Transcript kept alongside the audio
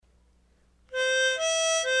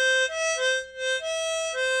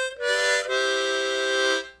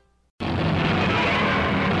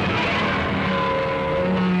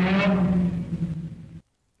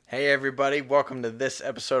Hey everybody, welcome to this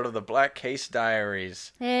episode of the Black Case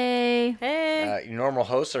Diaries. Hey. Your normal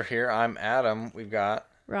hosts are here. I'm Adam. We've got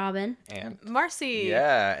Robin. And Marcy.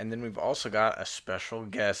 Yeah, and then we've also got a special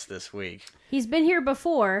guest this week. He's been here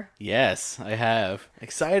before. Yes, I have.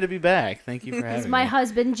 Excited to be back. Thank you for having me. He's my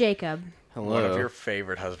husband, Jacob. Hello. One of your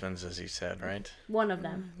favorite husbands, as you said, right? One of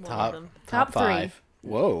them. Top three. five.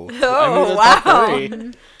 Whoa. Oh, Top wow.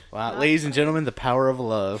 three. Wow. Ladies and gentlemen, the power of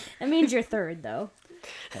love. That means you're third, though.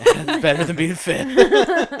 It's better than being fifth.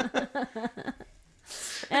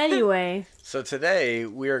 Anyway. So today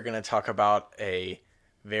we are going to talk about a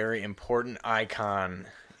very important icon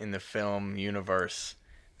in the film universe,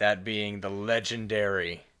 that being the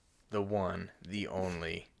legendary, the one, the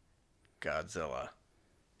only Godzilla.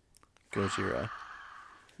 Gojira.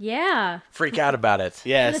 Yeah. Freak out about it. For the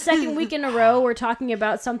Yes. second week in a row, we're talking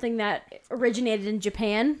about something that originated in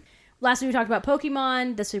Japan. Last week we talked about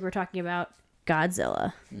Pokemon. This week we're talking about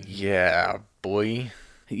Godzilla. Yeah, boy.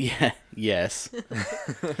 Yeah. Yes.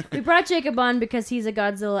 We brought Jacob on because he's a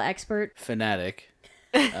Godzilla expert. Fanatic.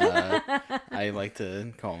 I like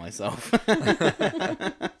to call myself.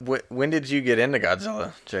 When did you get into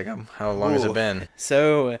Godzilla, Jacob? How long has it been?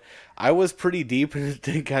 So, I was pretty deep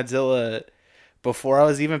into Godzilla before I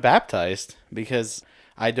was even baptized, because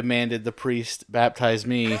I demanded the priest baptize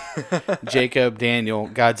me, Jacob Daniel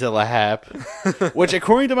Godzilla Hap, which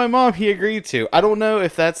according to my mom, he agreed to. I don't know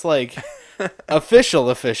if that's like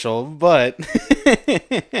official, but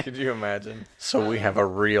Could you imagine? So we have a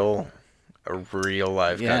real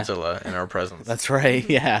life Godzilla in our presence. that's right.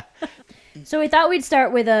 Yeah. So we thought we'd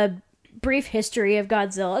start with a brief history of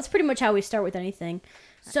Godzilla. That's pretty much how we start with anything.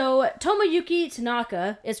 So Tomoyuki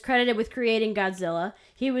Tanaka is credited with creating Godzilla.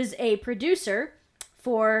 He was a producer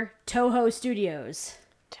for Toho Studios.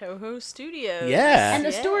 Toho Studios. Yeah. And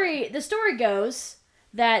the story goes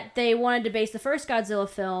that they wanted to base the first Godzilla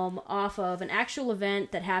film off of an actual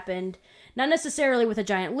event that happened, not necessarily with a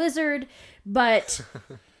giant lizard, but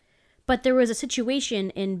there was a situation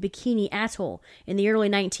in Bikini Atoll in the early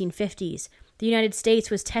 1950s. The United States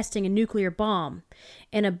was testing a nuclear bomb,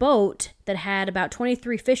 and a boat that had about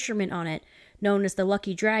 23 fishermen on it, known as the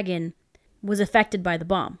Lucky Dragon, was affected by the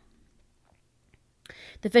bomb.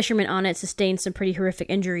 The fishermen on it sustained some pretty horrific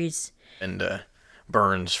injuries. And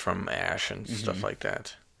burns from ash and stuff like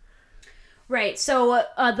that. Right, so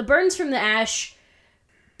the burns from the ash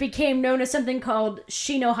became known as something called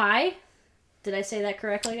Shinohai. Did I say that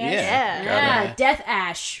correctly, guys? Yeah. Yeah, death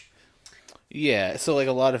ash. Yeah, so like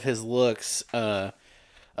a lot of his looks, a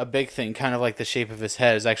big thing, kind of like the shape of his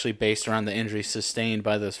head, is actually based around the injuries sustained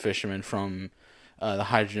by those fishermen from the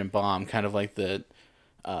hydrogen bomb, kind of like the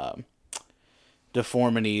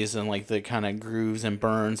deformities and like the kind of grooves and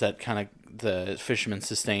burns that kind of the fishermen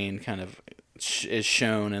sustained kind of is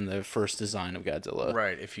shown in the first design of Godzilla.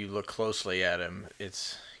 Right. If you look closely at him,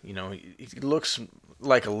 it's, he looks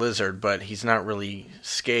like a lizard, but he's not really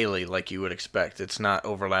scaly like you would expect. It's not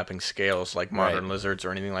overlapping scales like modern lizards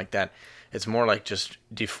or anything like that. It's more like just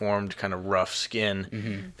deformed, kind of rough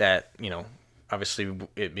skin that, obviously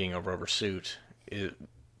it being a rubber suit, it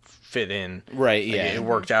fit in. Right, Like, yeah. It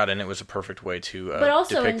worked out, and it was a perfect way to But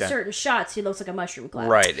also depict in that. certain shots, he looks like a mushroom cloud.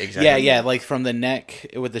 Right, exactly. Yeah, like from the neck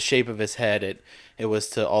with the shape of his head, it was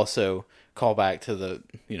to also call back to the,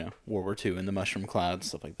 World War II and the mushroom clouds,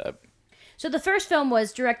 stuff like that. So the first film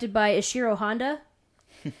was directed by Ishiro Honda.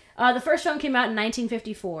 The first film came out in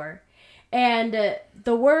 1954. And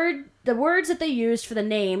the words that they used for the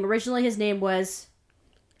name, originally his name was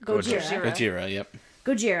Gojira. Gojira, yep.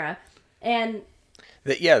 Gojira. And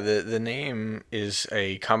The name is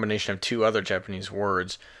a combination of two other Japanese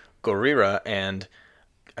words, gorira and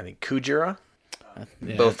I think kujira,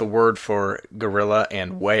 both the word for gorilla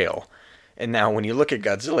and whale. And now when you look at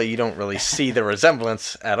Godzilla, you don't really see the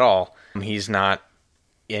resemblance at all. He's not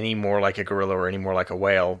any more like a gorilla or any more like a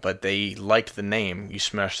whale, but they liked the name. You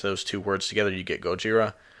smash those two words together, you get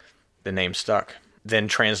Gojira. The name stuck. Then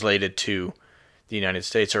translated to the United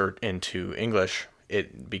States or into English,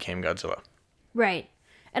 it became Godzilla. right.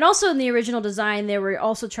 And also in the original design, they were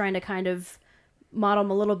also trying to kind of model him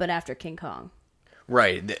a little bit after King Kong.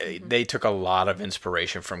 Right. They took a lot of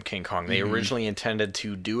inspiration from King Kong. They originally intended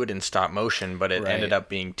to do it in stop motion, but it ended up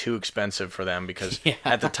being too expensive for them because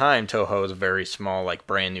at the time, Toho was a very small, like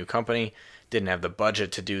brand new company, didn't have the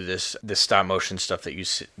budget to do this stop motion stuff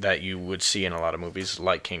that you would see in a lot of movies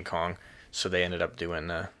like King Kong. So they ended up doing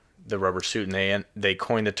the rubber suit, and they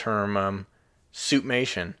coined the term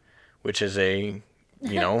suitmation, which is a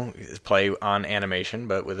play on animation,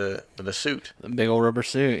 but with a suit. The big old rubber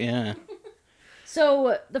suit, yeah.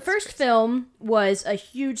 So the first film was a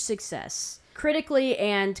huge success. critically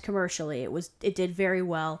and commercially. It did very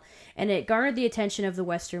well, and it garnered the attention of the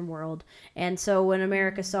Western world. And so when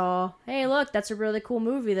America saw, hey, look, that's a really cool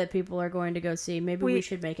movie that people are going to go see, maybe we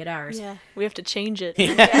should make it ours. Yeah, we have to change it.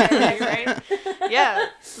 Exactly, right? Yeah.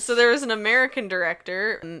 So there was an American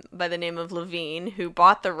director by the name of Levine who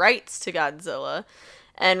bought the rights to Godzilla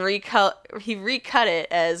and he recut it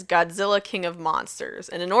as Godzilla King of Monsters.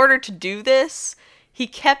 And in order to do this, he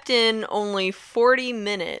kept in only 40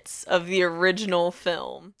 minutes of the original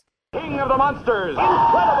film. King of the Monsters,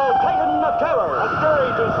 incredible titan of terror, a story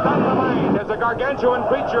to stun the mind as a gargantuan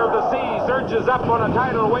creature of the sea surges up on a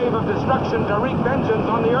tidal wave of destruction to wreak vengeance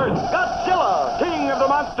on the earth. Godzilla, King of the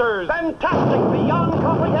Monsters, fantastic beyond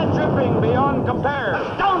comprehension, tripping beyond compare,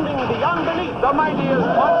 astounding beyond belief, the mightiest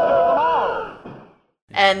monster of them all.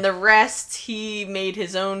 And the rest, he made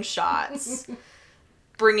his own shots,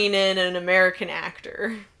 bringing in an American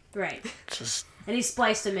actor. Right. Just And he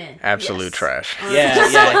spliced him in. absolute trash. Yeah,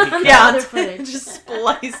 just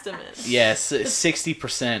spliced him in. Yes,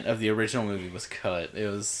 60% of the original movie was cut. It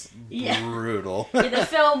was brutal. The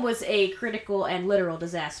film was a critical and literal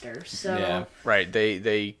disaster. So Right.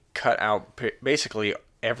 They cut out basically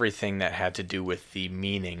everything that had to do with the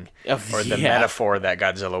meaning or the metaphor that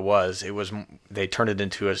Godzilla was. They turned it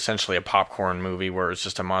into essentially a popcorn movie where it's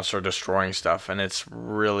just a monster destroying stuff, and it's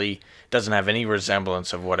really doesn't have any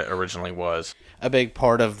resemblance of what it originally was. A big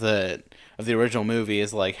part of the original movie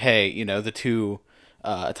is like, hey, you know, the two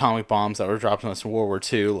atomic bombs that were dropped on us in World War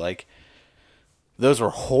II, like, those were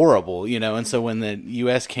horrible, you know. And so when the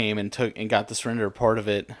U.S. came and got the surrender, part of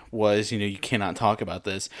it was, you know, you cannot talk about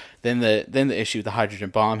this. Then the issue with the hydrogen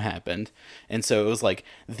bomb happened, and so it was like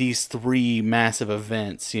these three massive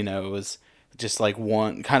events. You know, it was just like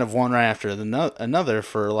one right after another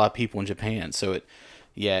for a lot of people in Japan. So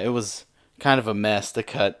it was kind of a mess to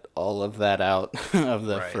cut all of that out of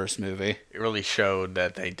the first movie. It really showed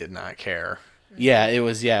that they did not care. Yeah, it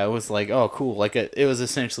was like, oh, cool. Like, it was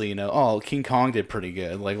essentially, you know, oh, King Kong did pretty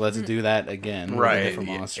good. Like, let's do that again. Right,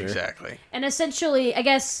 monster. Exactly. And essentially, I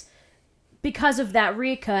guess, because of that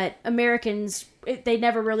recut, Americans, they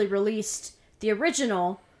never really released the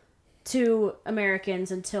original to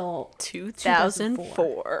Americans until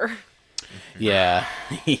 2004. Yeah.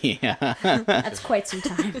 Yeah. That's quite some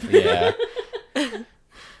time. Yeah.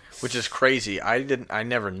 Which is crazy. I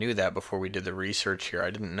never knew that before we did the research here.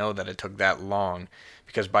 I didn't know that it took that long,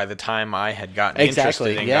 because by the time I had gotten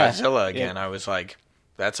interested in Godzilla again, I was like,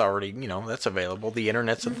 that's already, you know, that's available. The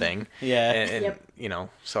internet's a thing. Yeah. And you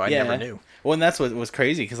know, so I never knew. Well, and that's what was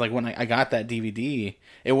crazy, because like when I got that DVD,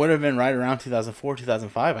 it would have been right around 2004,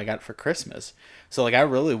 2005. I got it for Christmas. So like I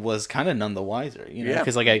really was kind of none the wiser, you know,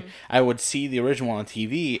 because like I would see the original on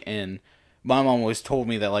TV, and my mom always told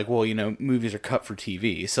me that, like, well, you know, movies are cut for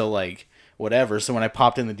TV, so, like, whatever. So when I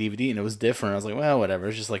popped in the DVD and it was different, I was like, well, whatever.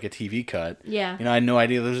 It's just, like, a TV cut. Yeah. You know, I had no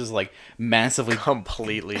idea there was just, like, massively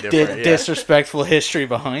completely different, disrespectful history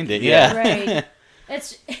behind it. Yeah. Right.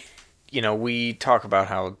 It's... You know, we're going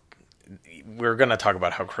to talk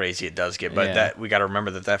about how crazy it does get, but that we got to remember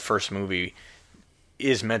that first movie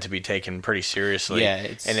is meant to be taken pretty seriously.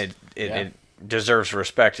 Yeah. It deserves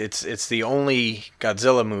respect. It's the only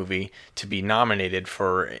Godzilla movie to be nominated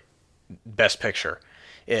for Best Picture.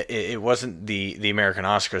 It wasn't the American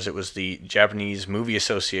Oscars. It was the Japanese Movie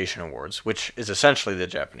Association Awards, which is essentially the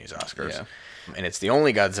Japanese Oscars. Yeah. And it's the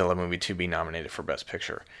only Godzilla movie to be nominated for Best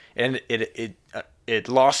Picture. And it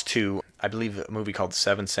lost to, I believe, a movie called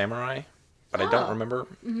Seven Samurai, but I don't remember.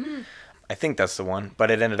 Mm-hmm. I think that's the one, but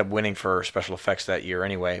it ended up winning for special effects that year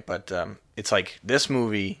anyway. But it's like this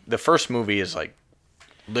movie, the first movie is like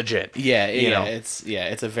legit. Yeah, it's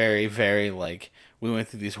a very, very, like, we went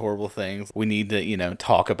through these horrible things. We need to, you know,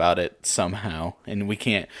 talk about it somehow, and we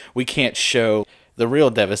can't show the real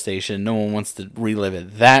devastation. No one wants to relive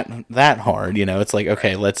it that hard. You know, it's like,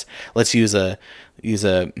 okay, let's use a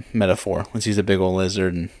metaphor. Let's use a big old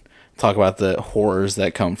lizard and talk about the horrors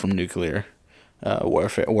that come from nuclear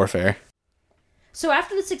warfare. So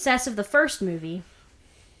after the success of the first movie,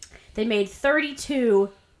 they made 32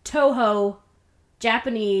 Toho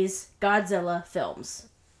Japanese Godzilla films.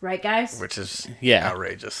 Right, guys? Which is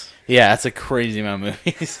outrageous. Yeah, it's a crazy amount of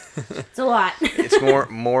movies. It's a lot. It's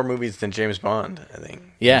more movies than James Bond, I think.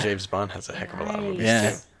 Yeah. And James Bond has a heck of a lot of movies,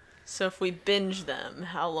 too. So if we binge them,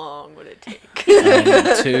 how long would it take?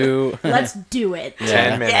 2. Let's do it.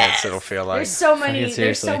 10 minutes, it'll feel like. There's so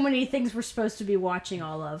many things we're supposed to be watching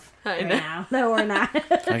all of right now that we're not.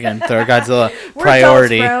 Again, third Godzilla we're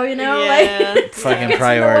priority. Adults, bro, you know? Yeah. Like, fucking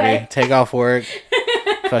priority. Take off work.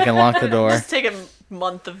 Fucking lock the door. Just take a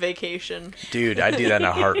month of vacation. Dude, I'd do that in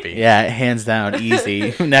a heartbeat. Yeah, hands down,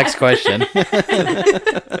 easy. Next question.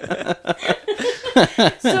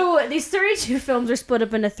 So these 32 films are split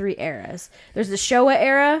up into 3 eras. There's the Showa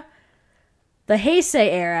era, the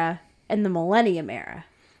Heisei era, and the Millennium era.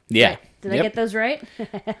 Yeah. Did I get those right?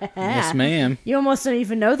 Yes, ma'am. You almost don't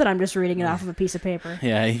even know that I'm just reading it off of a piece of paper.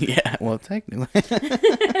 Yeah. Well, technically.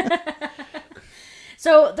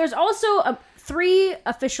 So there's also 3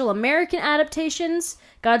 official American adaptations.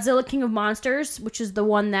 Godzilla King of Monsters, which is the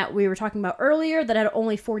one that we were talking about earlier that had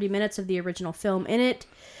only 40 minutes of the original film in it.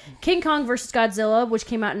 King Kong vs. Godzilla, which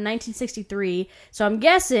came out in 1963. So I'm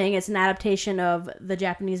guessing it's an adaptation of the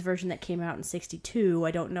Japanese version that came out in 62.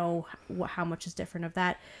 I don't know how much is different of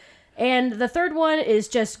that. And the third one is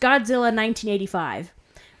just Godzilla 1985,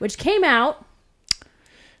 which came out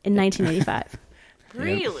in 1985.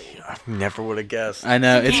 Really? I never would have guessed. I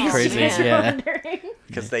know, it's crazy. Yeah.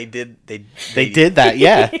 Because they did They did that,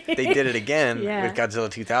 yeah. they did it again Yeah. with Godzilla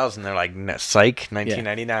 2000. They're like, psych,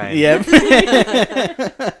 1999.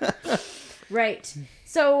 Yep. Right.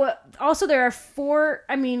 So, also there are 4,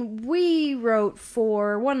 we wrote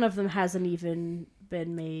 4. One of them hasn't even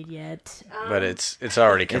been made yet. But it's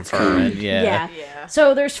already confirmed. Yeah. Yeah.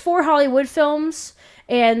 So there's 4 Hollywood films,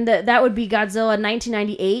 and that would be Godzilla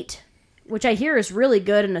 1998, which I hear is really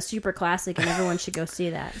good and a super classic, and everyone should go see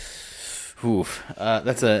that. Oof.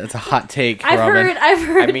 That's a hot take, I've Robin.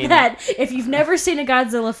 heard I mean- that if you've never seen a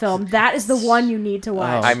Godzilla film, that is the one you need to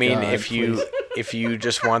watch. I mean, God, if you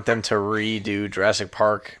just want them to redo Jurassic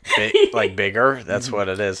Park bigger, that's what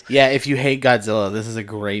it is. Yeah, if you hate Godzilla, this is a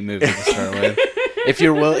great movie to start with. If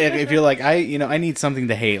you're like I need something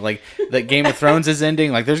to hate, like that Game of Thrones is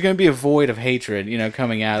ending, like there's gonna be a void of hatred,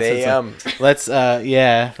 coming out. They, so it's let's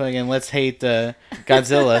hate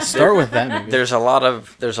Godzilla. Start with that movie. There's a lot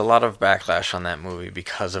of backlash on that movie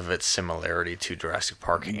because of its similarity to Jurassic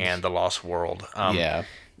Park and The Lost World. Yeah.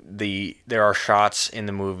 There are shots in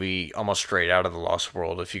the movie almost straight out of The Lost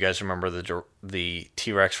World. If you guys remember the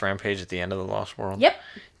T-Rex rampage at the end of The Lost World. Yep.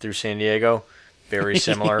 Through San Diego, very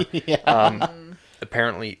similar.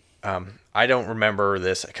 Apparently, I don't remember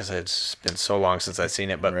this because it's been so long since I've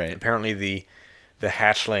seen it, but apparently the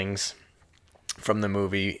hatchlings from the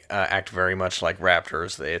movie act very much like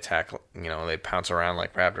raptors. They attack, they pounce around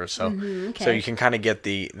like raptors. So so you can kind of get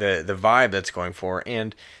the vibe that's going for,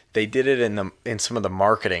 and they did it in some of the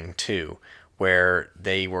marketing too, where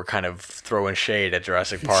they were kind of throwing shade at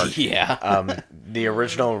Jurassic Park. Yeah. The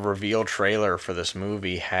original reveal trailer for this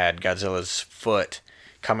movie had Godzilla's foot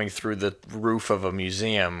coming through the roof of a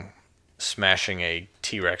museum, smashing a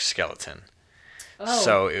T-Rex skeleton. Oh.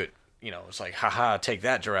 So it was like, haha, take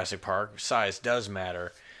that, Jurassic Park. Size does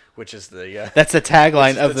matter, which is the... That's the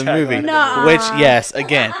tagline of the tagline movie. of the Nuh-uh. Which, yes,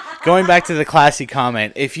 again, going back to the classy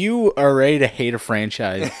comment, if you are ready to hate a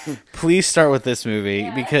franchise, please start with this movie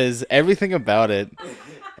because everything about it,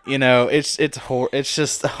 it's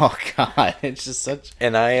just, oh God, it's just such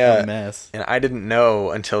and a mess. And I didn't know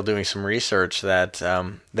until doing some research that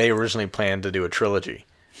they originally planned to do a trilogy.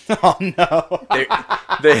 Oh no.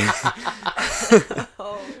 They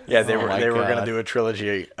were my going to God. do a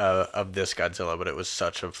trilogy of this Godzilla, but it was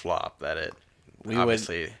such a flop that it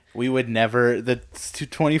obviously... We would never, the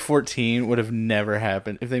 2014 would have never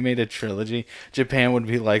happened. If they made a trilogy, Japan would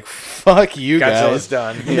be like, fuck you Godzilla's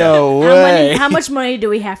guys. done. No way. How much money do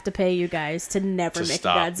we have to pay you guys to never To make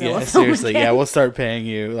stop. a Godzilla Yeah, film seriously. again? Yeah, we'll start paying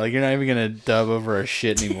you. Like, you're not even going to dub over our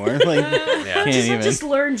shit anymore. Like, can't even. Just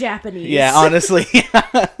learn Japanese. Yeah, honestly.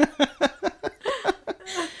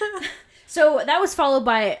 So that was followed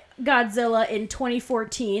by Godzilla in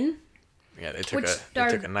 2014. Yeah, they Which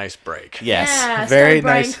took a nice break. Yes. Yeah, Very starred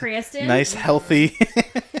Bryan nice. Cranston. Nice, healthy.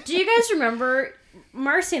 Do you guys remember?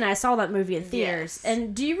 Marcy and I saw that movie in theaters, Yes.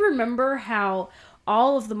 and do you remember how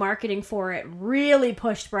all of the marketing for it really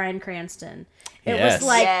pushed Bryan Cranston? It Yes. was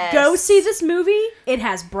like, Yes. go see this movie. It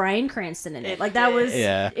has Bryan Cranston in it. It Like that did. was,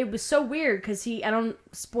 Yeah. It was so weird because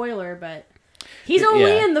spoiler, but he's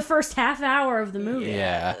only Yeah. in the first half hour of the movie.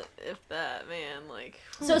 Yeah. If that, man, like...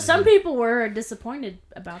 So some people were disappointed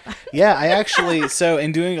about that. Yeah, I actually, so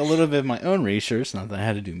in doing a little bit of my own research, not that I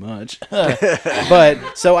had to do much, but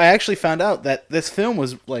so I actually found out that this film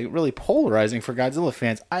was like really polarizing for Godzilla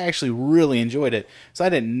fans. I actually really enjoyed it, so I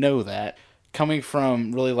didn't know that. Coming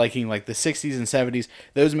from really liking like the 60s and 70s,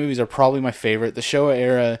 those movies are probably my favorite. The Showa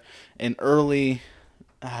era and early,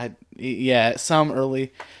 some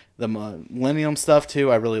early, the Millennium stuff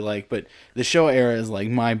too, I really like, but the Showa era is like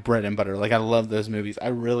my bread and butter. Like I love those movies. I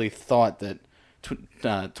really thought that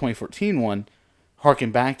 2014 one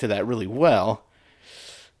harkened back to that really well.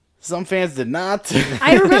 Some fans did not.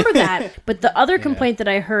 I remember that, but the other complaint that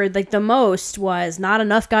I heard like the most was not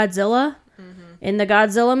enough Godzilla in the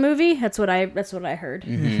Godzilla movie. That's what I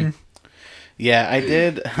heard. Yeah, I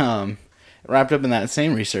did. wrapped up in that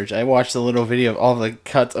same research, I watched a little video of all the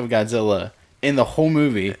cuts of Godzilla in the whole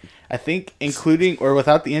movie. I think including or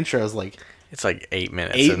without the intro, is like it's like 8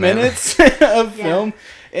 minutes. 8 minutes of film.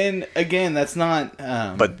 And again, that's not.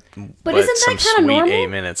 But isn't that kind of normal? 8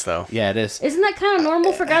 minutes though. Yeah, it is. Isn't that kind of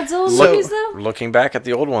normal for Godzilla movies though? Looking back at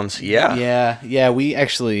the old ones, yeah. Yeah. We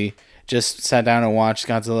actually just sat down and watched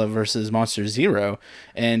Godzilla versus Monster Zero,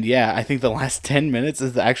 and I think the last 10 minutes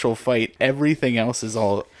is the actual fight. Everything else is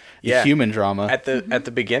all human drama. At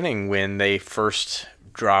the beginning, when they first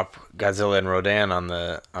drop Godzilla and Rodan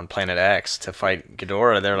on Planet X to fight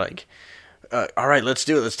Ghidorah, they're like, all right, let's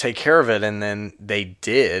do it. Let's take care of it. And then they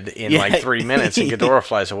did in like 3 minutes, and Ghidorah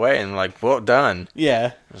flies away, and like, well, done.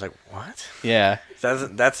 Yeah. I was like, what? Yeah.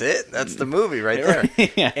 That's it. That's the movie right there.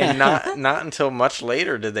 And not until much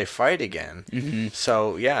later did they fight again. Mm-hmm.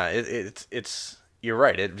 So yeah, it's you're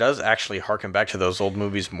right. It does actually harken back to those old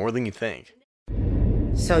movies more than you think.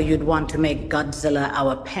 So you'd want to make Godzilla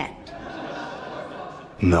our pet?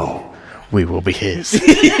 No, we will be his.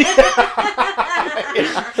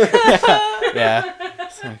 Yeah.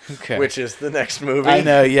 Okay. Which is the next movie. I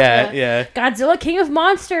know, yeah. Godzilla King of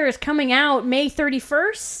Monsters coming out May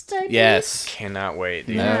 31st. I believe. Yes. Cannot wait,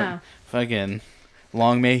 dude. Yeah. Fucking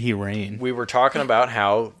long may he reign. We were talking about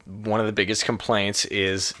how one of the biggest complaints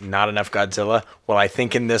is not enough Godzilla. Well, I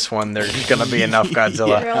think in this one there's going to be enough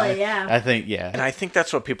Godzilla. Really, yeah. I think, And I think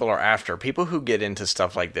that's what people are after. People who get into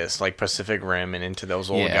stuff like this, like Pacific Rim and into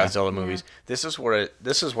those old Godzilla movies. This is what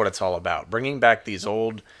it's all about. Bringing back these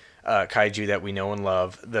old kaiju that we know and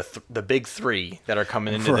love, the big three that are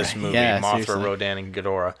coming into this movie, Mothra, seriously. Rodan, and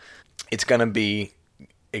Ghidorah. It's going to be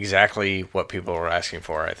exactly what people are asking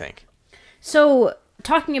for, I think. So,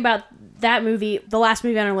 talking about that movie, the last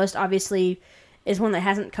movie on our list, obviously, is one that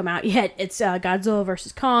hasn't come out yet. It's Godzilla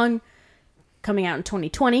vs. Kong, coming out in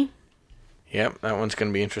 2020. Yep, that one's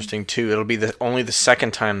going to be interesting, too. It'll be only the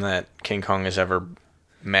second time that King Kong has ever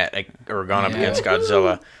met or gone up against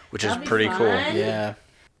Godzilla, which is pretty cool. Yeah.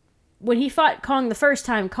 When he fought Kong the first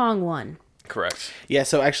time, Kong won. Correct. Yeah,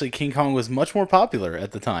 so actually King Kong was much more popular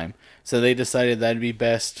at the time. So they decided that'd be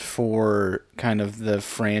best for kind of the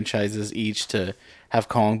franchises each to have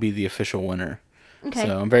Kong be the official winner. Okay.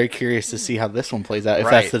 So I'm very curious to see how this one plays out, if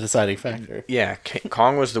that's the deciding factor. Yeah,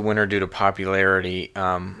 Kong was the winner due to popularity,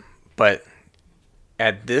 but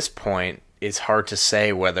at this point, it's hard to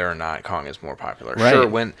say whether or not Kong is more popular. Right.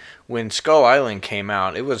 Sure, when Skull Island came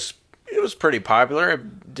out, it was pretty popular.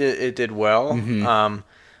 It did well. Mm-hmm.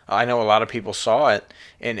 I know a lot of people saw it,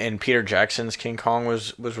 and Peter Jackson's King Kong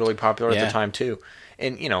was really popular at the time too.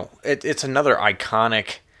 And it's another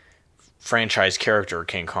iconic franchise character,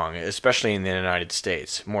 King Kong, especially in the United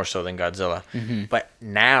States, more so than Godzilla. Mm-hmm. But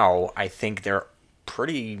now I think they're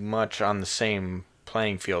pretty much on the same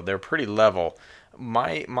playing field. They're pretty level.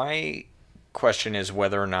 My question is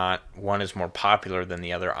whether or not one is more popular than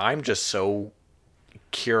the other. I'm just so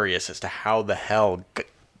curious as to how the hell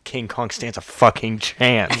King Kong stands a fucking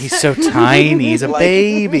chance. He's so tiny. He's a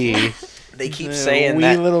baby. They keep saying wee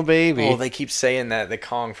that little baby. Oh, they keep saying that the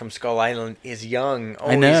Kong from Skull Island is young. Oh,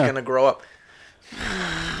 I know. He's gonna grow up.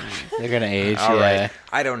 They're gonna age. All right.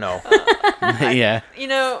 I don't know. Yeah.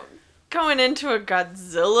 Going into a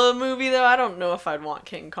Godzilla movie, though, I don't know if I'd want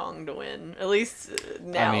King Kong to win. At least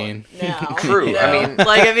now. True.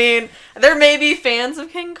 There may be fans of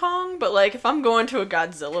King Kong, but if I'm going to a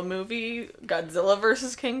Godzilla movie, Godzilla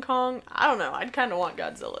versus King Kong, I don't know. I'd kind of want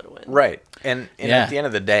Godzilla to win. Right. And at the end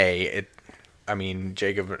of the day,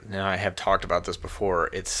 Jacob and I have talked about this before.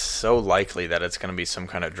 It's so likely that it's going to be some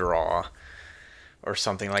kind of draw. Or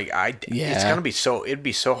something it's gonna be it'd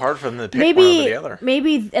be so hard for them to pick one over the other.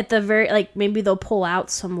 Maybe at the very maybe they'll pull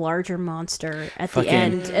out some larger monster at the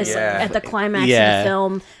end at the climax of the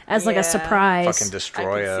film as a surprise. Fucking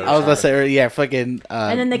destroy us. I was gonna say fucking.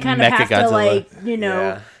 And then they kind of have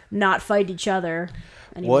to not fight each other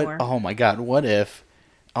anymore. What? Oh my god! What if?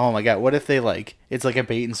 What if they it's like a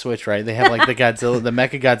bait and switch, right? They have the Godzilla, the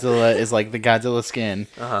Mecha Godzilla is the Godzilla skin,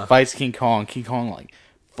 fights King Kong. King Kong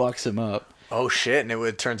fucks him up. Oh shit! And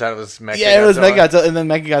it turns out it was Mecha. Yeah, it was Mecha Godzilla, and then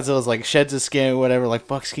Mecha Godzilla's sheds his skin, whatever,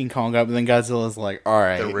 fucks King Kong up, and then Godzilla's all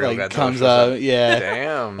right, the real Godzilla comes up, yeah,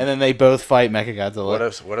 damn, and then they both fight Mecha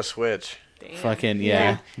Godzilla. What a switch! Damn. Fucking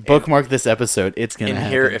yeah. Bookmark this episode. It's gonna happen.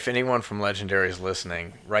 Here, if anyone from Legendary is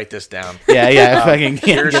listening, write this down. Yeah. Fucking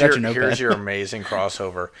here's your amazing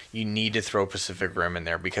crossover. You need to throw Pacific Rim in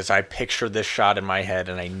there because I picture this shot in my head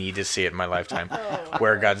and I need to see it in my lifetime.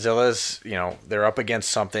 Where Godzilla's, they're up against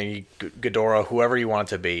something, Ghidorah, whoever you want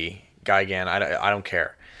it to be, Gigan, I don't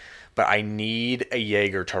care. But I need a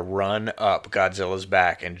Jaeger to run up Godzilla's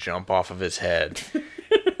back and jump off of his head.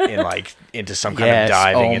 into some kind of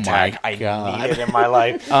diving attack. I need it in my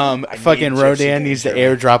life. Fucking Rodan needs to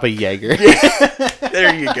airdrop a Jaeger.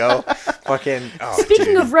 There you go. Fucking. Oh,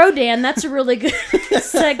 Speaking of Rodan, that's a really good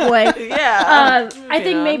segue. Yeah. I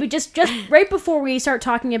think maybe just right before we start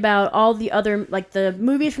talking about all the other, like, the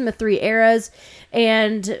movies from the 3 eras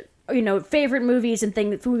and, favorite movies and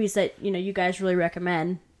movies that, you guys really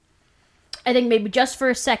recommend, I think maybe just for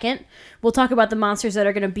a second, we'll talk about the monsters that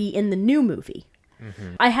are going to be in the new movie.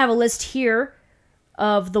 Mm-hmm. I have a list here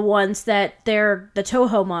of the ones that they're the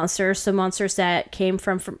Toho monsters, so monsters that came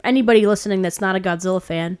from anybody listening that's not a Godzilla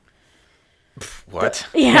fan. What?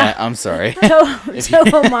 Yeah, I'm sorry.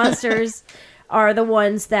 Toho monsters are the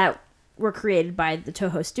ones that were created by the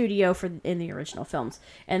Toho studio in the original films.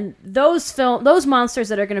 And those monsters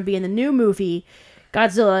that are going to be in the new movie,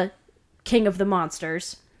 Godzilla, King of the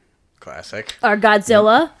Monsters, classic, are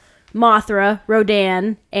Godzilla, Mothra,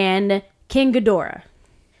 Rodan, and King Ghidorah.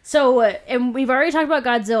 So, and we've already talked about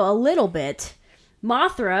Godzilla a little bit.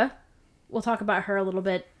 Mothra, we'll talk about her a little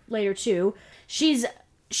bit later too. She's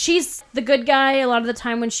the good guy a lot of the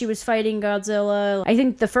time when she was fighting Godzilla. I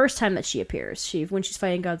think the first time that she appears, when she's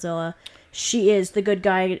fighting Godzilla, she is the good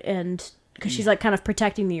guy, and because she's like kind of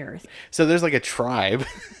protecting the Earth. So there's like a tribe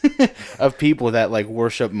of people that like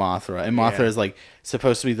worship Mothra, and Mothra is like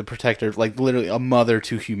supposed to be the protector, like literally a mother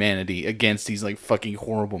to humanity against these like fucking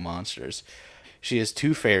horrible monsters. She has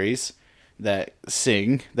 2 fairies that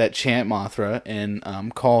chant Mothra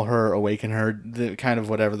and call her, awaken her, the kind of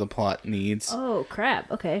whatever the plot needs. Oh crap!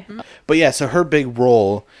 Okay. But yeah, so her big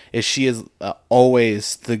role is she is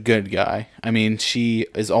always the good guy. I mean, she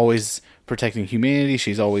is always protecting humanity.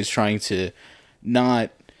 She's always trying to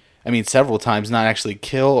several times not actually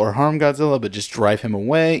kill or harm Godzilla, but just drive him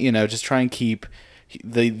away. Just try and keep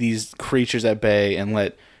these creatures at bay and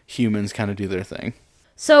let humans kind of do their thing.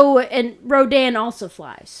 So, and Rodan also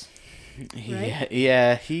flies. Right?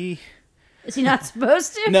 Yeah, Is he not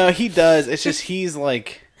supposed to? No, he does. It's just he's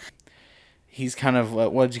kind of,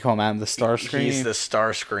 what did you call him, Adam? The Starscream? He's the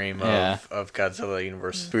Starscream of Godzilla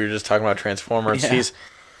universe. We were just talking about Transformers. Yeah. He's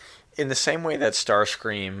in the same way that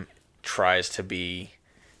Starscream tries to be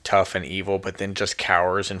tough and evil, but then just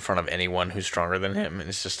cowers in front of anyone who's stronger than him, and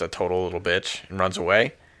is just a total little bitch and runs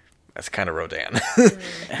away. That's kind of Rodan.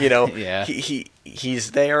 Yeah.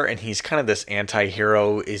 He's there, and he's kind of this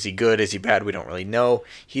anti-hero. Is he good? Is he bad? We don't really know.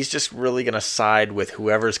 He's just really going to side with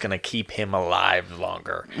whoever's going to keep him alive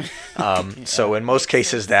longer. So in most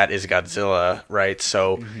cases, that is Godzilla, right?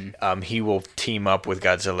 So he will team up with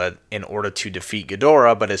Godzilla in order to defeat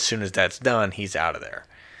Ghidorah, but as soon as that's done, he's out of there.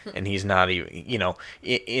 And he's not even,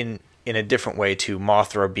 in a different way to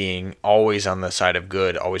Mothra being always on the side of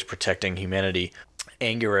good, always protecting humanity.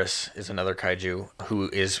 Anguirus is another kaiju who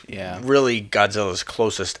is really Godzilla's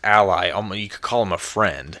closest ally. You could call him a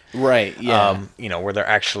friend. Right, yeah. Where they're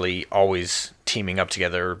actually always teaming up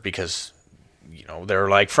together because, they're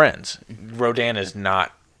like friends. Rodan is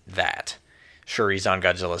not that. Sure, he's on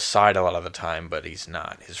Godzilla's side a lot of the time, but he's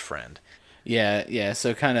not his friend. Yeah.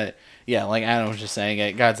 So kind of, like Adam was just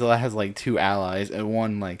saying, Godzilla has like 2 allies, and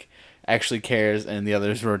one like actually cares, and the other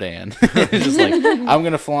is Rodan. It's just like, I'm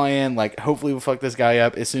gonna fly in, like, hopefully we'll fuck this guy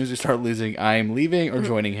up. As soon as we start losing, I'm leaving or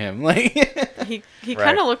joining him. Like, he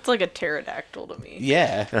kind of looked like a pterodactyl to me.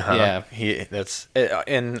 Yeah, yeah. That's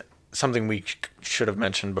and something we should have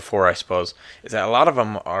mentioned before, I suppose, is that a lot of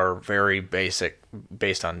them are very basic,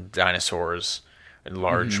 based on dinosaurs and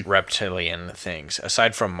large reptilian things.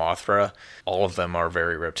 Aside from Mothra, all of them are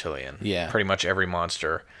very reptilian. Yeah, pretty much every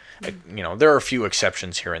monster. There are a few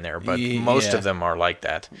exceptions here and there, but most of them are like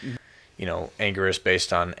that. Anguirus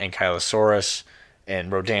based on Ankylosaurus,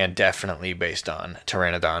 and Rodan definitely based on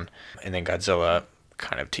Pteranodon, and then Godzilla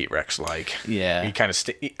kind of T-Rex-like. Yeah. He kind of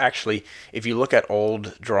actually, if you look at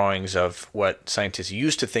old drawings of what scientists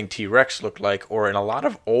used to think T-Rex looked like, or in a lot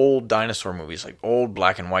of old dinosaur movies, like old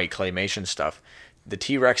black and white claymation stuff, the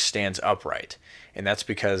T-Rex stands upright, and that's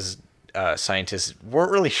because scientists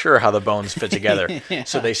weren't really sure how the bones fit together.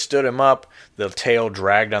 So they stood him up, the tail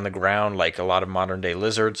dragged on the ground like a lot of modern day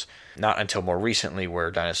lizards. Not until more recently,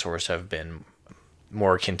 where dinosaurs have been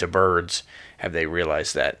more akin to birds, have they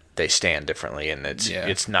realized that they stand differently, and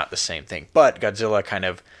it's not the same thing. But Godzilla kind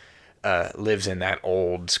of lives in that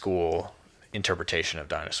old school interpretation of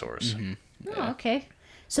dinosaurs. Oh, okay.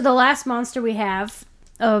 So the last monster we have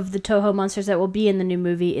of the Toho monsters that will be in the new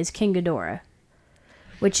movie is King Ghidorah.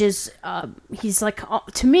 Which is, he's like,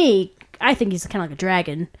 to me, I think he's kind of like a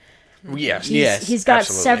dragon. Yes. He's got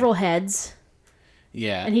absolutely. several heads.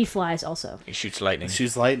 Yeah. And he flies also. He shoots lightning.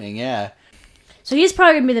 Yeah. So he's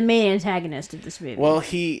probably going to be the main antagonist of this movie. Well,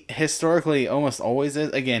 he historically almost always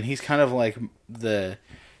is. Again, he's kind of like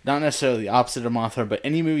not necessarily the opposite of Mothra, but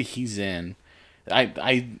any movie he's in,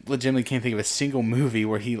 I legitimately can't think of a single movie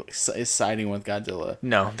where he is siding with Godzilla.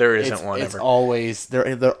 No, there isn't one it's ever. Always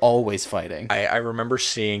they're always fighting. I remember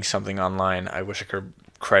seeing something online. I wish I could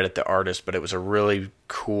credit the artist, but it was a really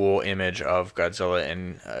cool image of Godzilla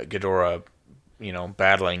and Ghidorah,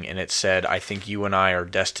 battling, and it said, "I think you and I are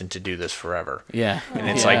destined to do this forever." Yeah, and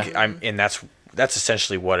it's like that's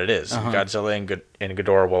essentially what it is. Godzilla and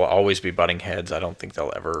Ghidorah will always be butting heads. I don't think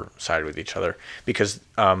they'll ever side with each other because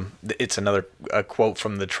it's another quote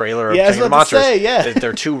from the trailer of King of the Monsters. That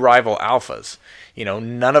they're two rival alphas.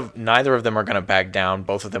 Neither of them are going to back down.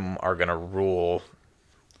 Both of them are going to rule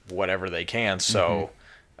whatever they can. So,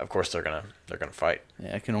 of course, they're gonna fight.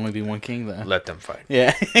 Yeah, it can only be one king though. Let them fight.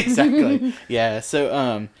 Yeah, exactly. Yeah,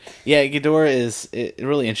 so Ghidorah is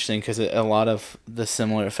really interesting because a lot of the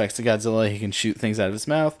similar effects to Godzilla. He can shoot things out of his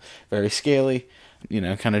mouth, very scaly,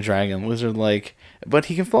 kind of dragon lizard like, but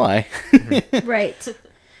he can fly. Right.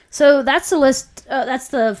 So that's the list. That's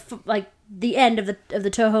the end of the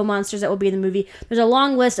Toho monsters that will be in the movie. There's a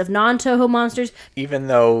long list of non-Toho monsters. Even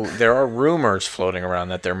though there are rumors floating around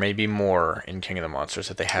that there may be more in King of the Monsters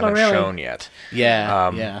that they haven't shown yet.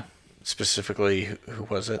 Yeah. Specifically, who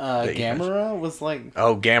was it? Gamera was like...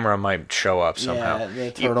 Oh, Gamera might show up somehow. Yeah,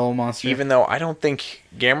 the turtle monster. Even though I don't think...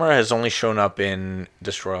 Gamera has only shown up in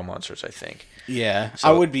Destroy All Monsters, I think. Yeah. So,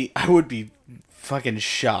 I would be fucking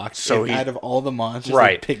shocked if out of all the monsters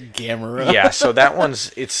they pick Gamera. Yeah, so that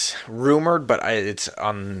it's rumored, but it's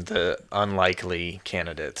on the unlikely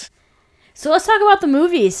candidate. So let's talk about the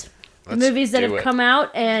movies. The movies that have come out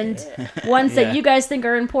and ones that you guys think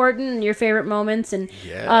are important and your favorite moments. And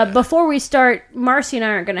before we start, Marcy and I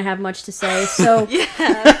aren't going to have much to say. So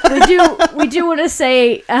we do want to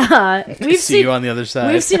say we've seen you on the other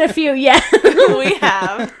side. We've seen a few, we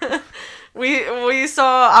have. We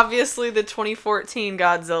saw obviously the 2014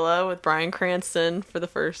 Godzilla with Bryan Cranston for the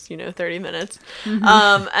first 30 minutes,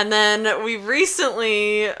 and then we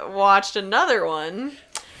recently watched another one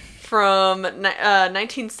from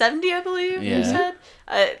 1970, I believe you said,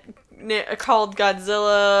 called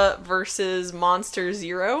Godzilla versus Monster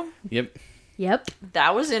Zero. Yep.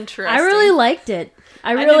 That was interesting. I really liked it.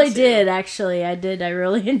 I really did, actually. I did. I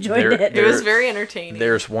really enjoyed it. It was very entertaining.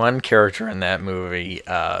 There's one character in that movie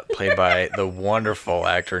played by the wonderful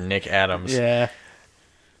actor Nick Adams. Yeah.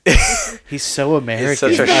 He's so American. It's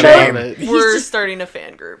such a shame. We're starting a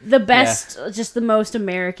fan group. The best, just the most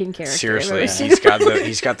American character. Seriously, he's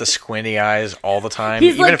got the squinty eyes all the time.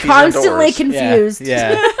 He's even like constantly confused.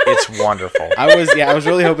 Yeah. It's wonderful. I was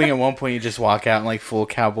really hoping at one point you just walk out in like full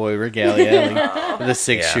cowboy regalia, with a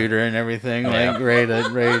 6-shooter and everything, like ready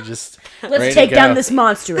to just. Let's take down this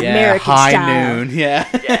monster, American high style. Noon. Yeah.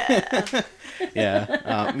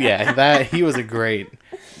 That he was a great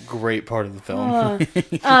part of the film.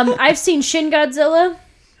 I've seen Shin Godzilla.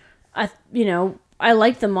 I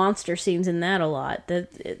like the monster scenes in that a lot.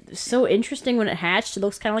 It's so interesting when it hatched. It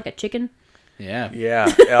looks kind of like a chicken.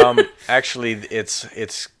 Yeah. Actually,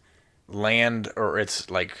 it's land, or it's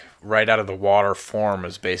like right out of the water form,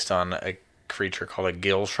 is based on a creature called a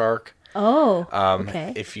gill shark. Oh,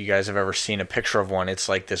 okay. If you guys have ever seen a picture of one, it's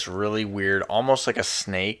like this really weird, almost like a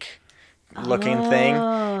snake looking thing,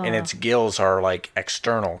 and its gills are like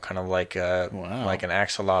external, kind of like like an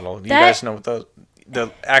axolotl. You guys know what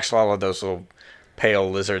the axolotl, those little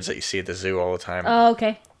pale lizards that you see at the zoo all the time. Oh,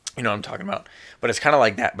 okay. You know what I'm talking about. But it's kind of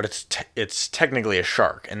like that, but it's technically a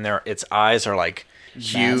shark, and its eyes are like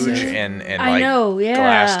huge and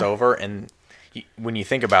glassed over. And when you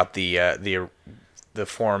think about the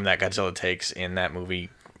form that Godzilla takes in that movie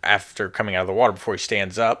after coming out of the water, before he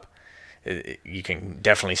stands up, you can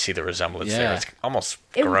definitely see the resemblance there. It's almost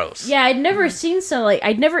gross. Yeah, I'd never seen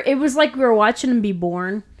it was like we were watching him be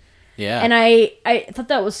born. Yeah. And I thought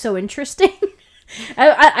that was so interesting.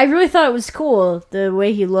 I really thought it was cool the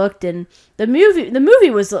way he looked, and the movie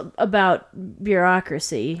was about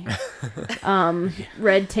bureaucracy,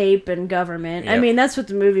 red tape and government. Yep. I mean, that's what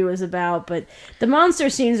the movie was about, but the monster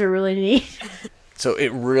scenes are really neat. So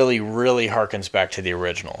it really, really harkens back to the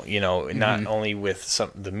original, not only with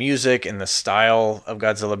the music and the style of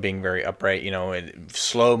Godzilla being very upright,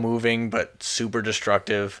 slow moving, but super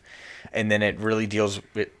destructive. And then it really deals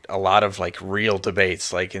with a lot of like real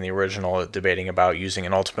debates, like in the original, debating about using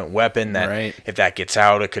an ultimate weapon that if that gets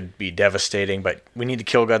out, it could be devastating, but we need to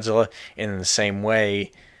kill Godzilla. And in the same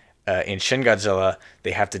way, in Shin Godzilla,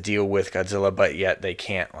 they have to deal with Godzilla, but yet they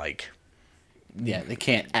can't they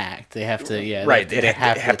can't act. They have to, They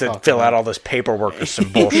have to fill out all this paperwork or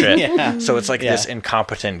some bullshit. So it's like this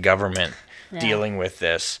incompetent government dealing with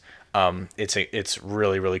this. It's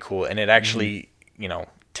really, really cool. And it actually,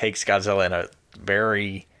 takes Godzilla in a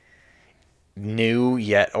very new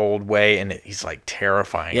yet old way, and he's like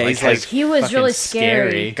terrifying. Yeah, like, he's like He was fucking really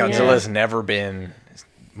scary. Godzilla's never been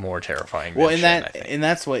more terrifying. Well, than and Shin, I think. and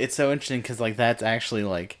that's what it's so interesting because like that's actually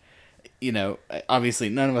like, you know, obviously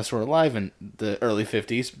none of us were alive in the early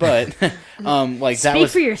 50s, but like that Speak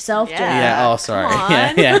was for yourself, Yeah. Jack. yeah. Oh, sorry.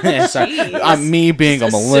 Come Yeah. Sorry. Jeez. I'm me being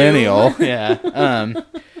Just a millennial. Yeah.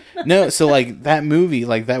 No, so like that movie,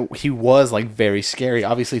 like that, he was like very scary.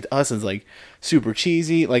 Obviously, to us, it's like super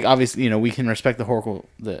cheesy. Like obviously, you know, we can respect the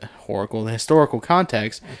historical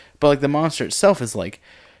context, but like the monster itself is like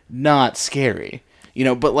not scary. You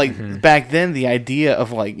know, but like back then, the idea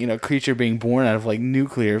of like, you know, creature being born out of like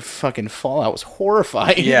nuclear fucking fallout was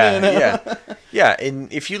horrifying. Yeah, you know? yeah.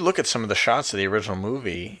 And if you look at some of the shots of the original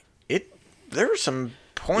movie, there are some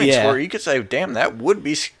points Yeah. where you could say, "Damn, that would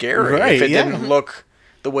be scary Right, if it yeah. didn't look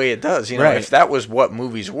the way it does." You know, Right. if that was what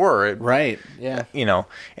movies were, Right. Yeah. you know,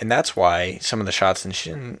 and that's why some of the shots in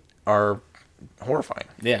Shin are horrifying.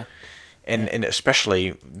 Yeah. And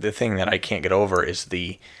especially the thing that I can't get over is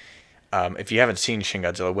the if you haven't seen Shin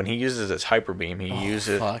Godzilla, when he uses his hyper beam, he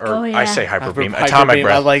uses fuck. or Oh, yeah. I say hyper beam, Hyper atomic beam,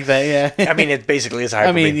 breath. I like that. Yeah. I mean, it basically is a hyper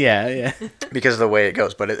I mean, beam yeah. because of the way it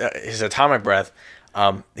goes. But his atomic breath,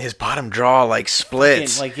 his bottom jaw like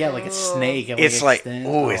splits. Like a snake. It, it's like, extends.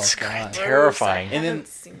 oh, it's God. terrifying. And then- Haven't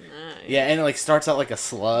seen that. Yeah, and it like starts out like a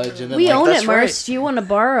sludge, and then We like, own that's it, right. Merce. Do you want to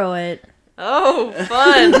borrow it? Oh,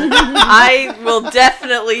 fun! I will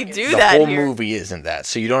definitely do The that whole here. movie isn't that,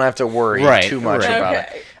 so you don't have to worry Right, too much right. about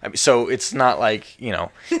Okay. it. I mean, so it's not like, you know,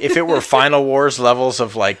 if it were Final Wars levels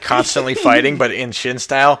of like constantly fighting, but in Shin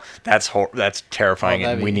style, that's terrifying, Oh,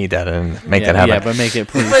 that'd and we be- need that and make yeah, that happen. Yeah, but make it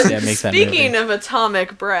please. But Yeah, make that speaking movie. of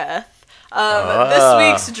atomic breath, Ah.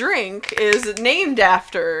 this week's drink is named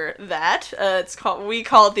after that. We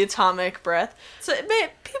call it the atomic breath. So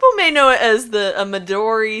people may know it as a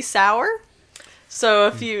Midori sour. So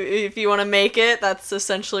if you want to make it, that's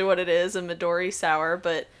essentially what it is, a Midori sour.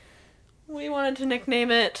 But we wanted to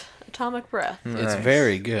nickname it Atomic Breath. It's Nice.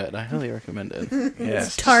 very good. I highly recommend it.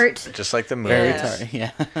 Yes, Tart. just like the movie. Very Yeah. tart.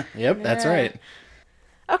 Yeah. Yep, that's Yeah. right.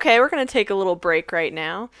 Okay, we're going to take a little break right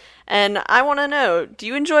now. And I want to know, do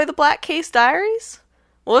you enjoy the Black Case Diaries?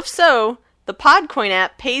 Well, if so, the Podcoin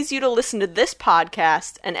app pays you to listen to this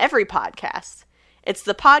podcast and every podcast. It's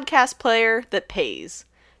the podcast player that pays.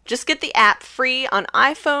 Just get the app free on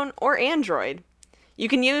iPhone or Android. You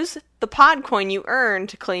can use the Podcoin you earn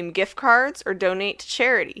to claim gift cards or donate to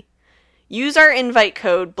charity. Use our invite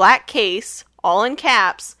code BLACKCASE, all in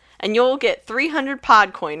caps, and you'll get 300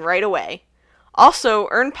 Podcoin right away. Also,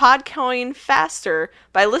 earn Podcoin faster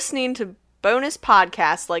by listening to bonus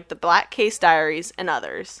podcasts like the Black Case Diaries and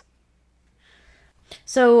others.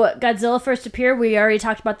 So Godzilla first appeared. We already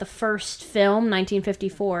talked about the first film,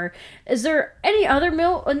 1954. Is there any other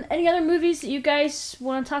movies that you guys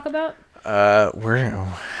want to talk about? How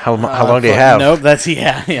long do you have? Nope, that's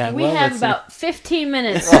yeah. We well, have let's about 15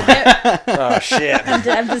 minminutes. So Oh shit.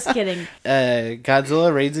 I'm just kidding.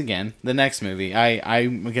 Godzilla Raids Again, the next movie.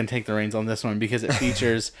 I'm gonna take the reins on this one because it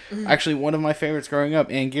features actually one of my favorites growing up,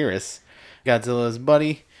 Anguirus, Godzilla's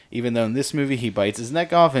buddy. Even though in this movie he bites his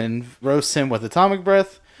neck off and roasts him with atomic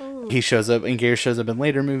breath, he shows up. Anguirus shows up in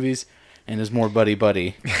later movies and is more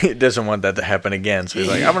buddy. He doesn't want that to happen again, so he's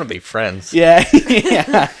like, I'm gonna be friends. Yeah,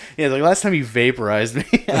 yeah. Like last time you vaporized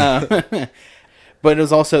me. But it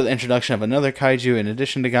was also the introduction of another kaiju in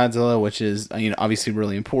addition to Godzilla, which is obviously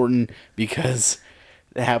really important because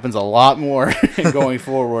it happens a lot more going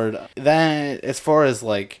forward. That as far as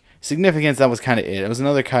like significance, that was kind of it. It was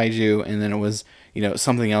another kaiju, and then it was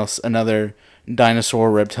something else, another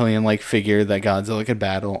dinosaur reptilian like figure that Godzilla could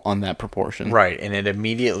battle on that proportion. Right, and it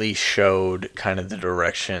immediately showed kind of the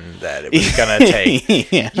direction that it was gonna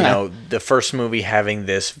take. Yeah. The first movie having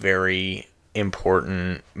this very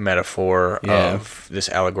important metaphor of this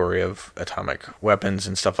allegory of atomic weapons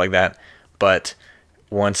and stuff like that, but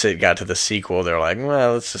once it got to the sequel, they're like,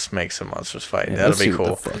 well, let's just make some monsters fight. That'll let's be see cool.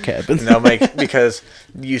 what the fuck happens. And they'll make, because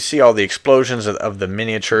you see all the explosions of the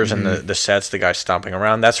miniatures and the sets, the guys stomping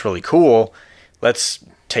around. That's really cool. Let's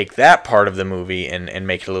take that part of the movie and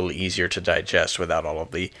make it a little easier to digest without all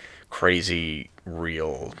of the crazy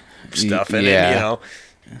real stuff in it,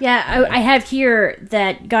 Yeah, I have here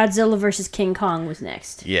that Godzilla versus King Kong was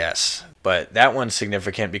next. Yes, but that one's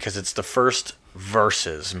significant because it's the first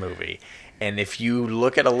versus movie. And if you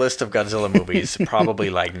look at a list of Godzilla movies, probably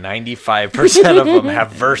like 95% of them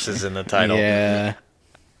have verses in the title. Yeah.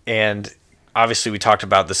 And obviously we talked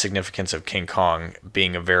about the significance of King Kong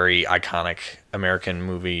being a very iconic American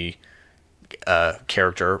movie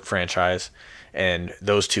character franchise. And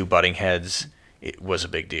those two butting heads, it was a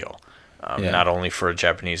big deal. not only for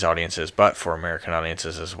Japanese audiences, but for American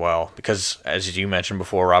audiences as well. Because, as you mentioned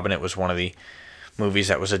before, Robin, it was one of the movies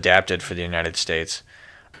that was adapted for the United States.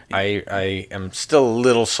 I am still a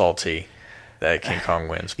little salty that King Kong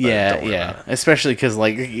wins. But don't worry about it. Especially because,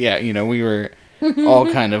 we were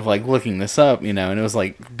all kind of, looking this up, and it was,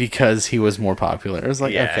 because he was more popular. It was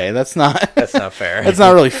okay, that's not fair. That's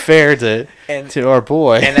not really fair to our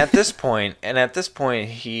boy. And at this point,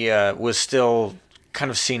 he was still kind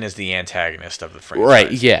of seen as the antagonist of the franchise.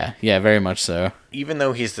 Right, yeah, very much so. Even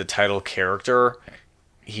though he's the title character,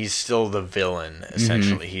 he's still the villain,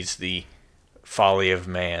 essentially. Mm-hmm. He's the folly of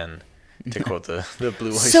man, to quote the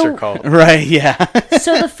Blue Oyster Cult. Right, yeah.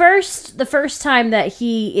 So the first time that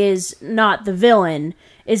he is not the villain,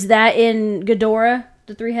 is that in Ghidorah,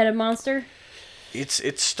 the three-headed monster?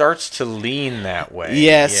 It starts to lean that way.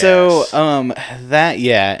 Yeah, yes. So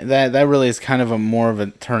that really is kind of more of a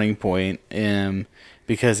turning point.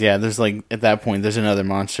 Because there's at that point there's another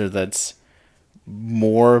monster that's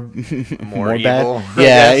more evil.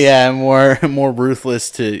 Bad. More ruthless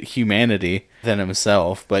to humanity than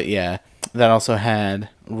himself. But that also had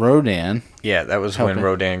Rodan. Yeah, that was when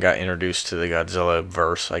Rodan got introduced to the Godzilla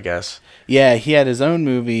verse, I guess. Yeah, he had his own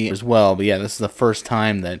movie as well. But this is the first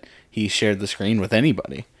time that he shared the screen with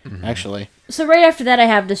anybody, actually. So right after that, I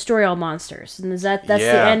have Destroy All Monsters, and that's the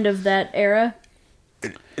end of that era.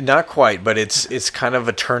 Not quite, but it's kind of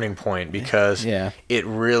a turning point because it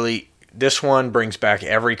really, this one brings back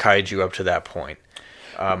every kaiju up to that point.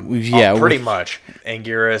 Pretty much.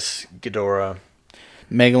 Anguirus, Ghidorah,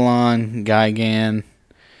 Megalon, Gigan.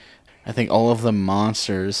 I think all of the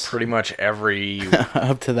monsters. Pretty much every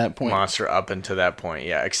up to that point. Monster up until that point,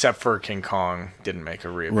 except for King Kong didn't make a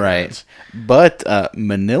reappearance. Right, but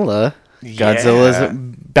Manila. Godzilla's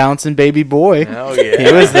bouncing baby boy. Oh yeah,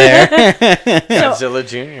 he was there. Godzilla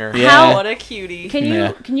Jr. Yeah, what a cutie.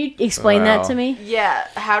 Can you explain that to me? Yeah,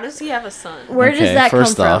 how does he have a son? Where does that come from?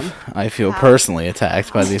 First off, I feel personally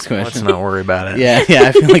attacked by these questions. Let's not worry about it. Yeah,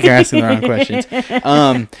 I feel like you're asking the wrong questions.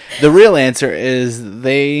 The real answer is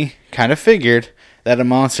they kind of figured that a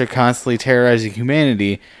monster constantly terrorizing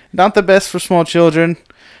humanity, not the best for small children,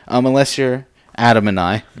 unless you're Adam and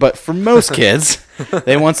I, but for most kids,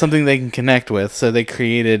 they want something they can connect with, so they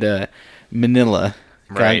created Manila,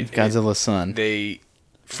 Godzilla's son.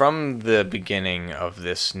 From the beginning of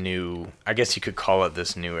this new, I guess you could call it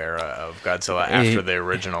this new era of Godzilla after the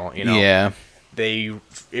original,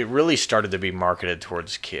 it really started to be marketed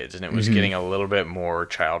towards kids, and it was getting a little bit more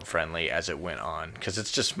child-friendly as it went on, because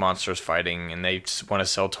it's just monsters fighting, and they just want to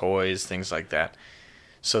sell toys, things like that.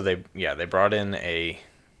 So they brought in a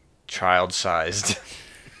child-sized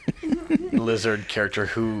lizard character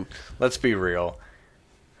who, let's be real,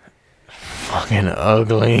 fucking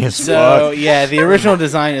ugly as fuck. The original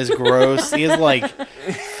design is gross. He has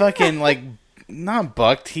fucking not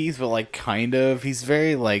buck teeth, but kind of. He's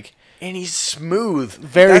very and he's smooth.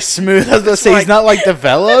 Very smooth. I was going to say, he's not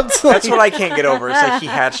developed. That's what I can't get over. It's like he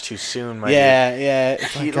hatched too soon, my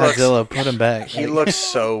dude. Godzilla, put him back. He looks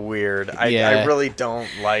so weird. I really don't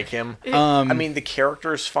like him. I mean, the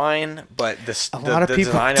character's fine, but a lot of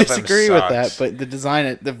people disagree with that. But the design,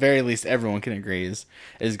 at the very least, everyone can agree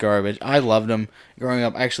is garbage. I loved him growing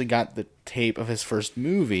up. I actually got the tape of his first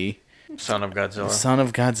movie. Son of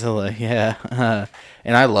Godzilla, yeah.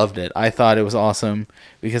 And I loved it. I thought it was awesome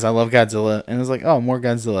because I love Godzilla. And it was more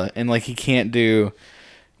Godzilla. And, he can't do,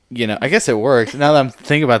 I guess it worked. Now that I'm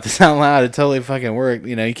thinking about this out loud, it totally fucking worked.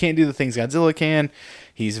 He can't do the things Godzilla can.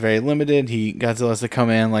 He's very limited. Godzilla has to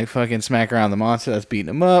come in, fucking smack around the monster that's beating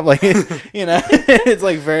him up. It's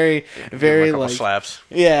very, very, slaps.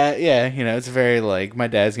 Yeah, it's very, my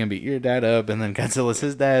dad's gonna beat your dad up, and then Godzilla's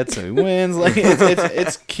his dad, so he wins.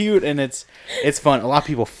 It's cute, and it's fun. A lot of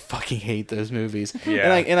people fucking hate those movies.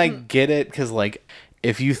 Yeah. And I get it, because,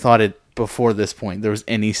 if you thought it before this point there was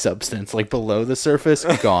any substance below the surface,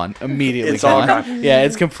 gone immediately. It's all gone. Yeah,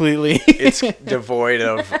 it's completely it's devoid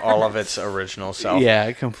of all of its original self.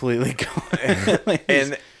 Yeah, completely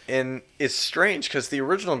gone. and it's strange because the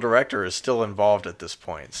original director is still involved at this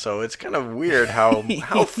point, so it's kind of weird how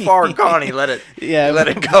far gone he let it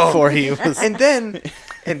go before he was.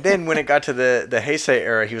 And then when it got to the Heisei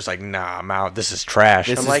era, he was like, "Nah, I'm out. This is trash."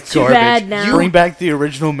 I'm like, "Too bad now. Bring back the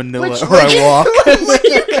original Manila, or I walk."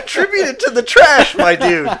 You contributed to the trash, my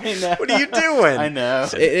dude. I know. What are you doing? I know.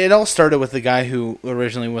 It all started with the guy who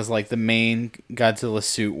originally was the main Godzilla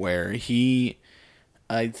suit wearer. He,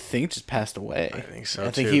 I think, just passed away. I think so.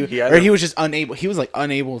 I think too. he was just unable. He was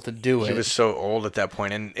unable to do it. He was so old at that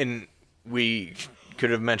point, and we could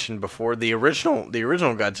have mentioned before, the original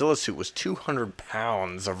Godzilla suit was 200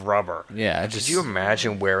 pounds of rubber. Yeah, could you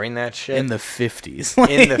imagine wearing that shit in the 50s?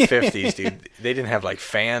 In the 50s, dude, they didn't have like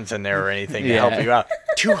fans in there or anything to help you out.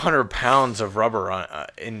 200 pounds of rubber on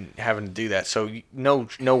in having to do that. So no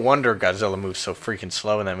wonder Godzilla moves so freaking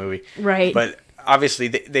slow in that movie. Right. But obviously,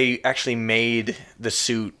 they actually made the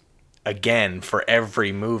suit again for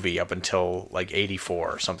every movie up until like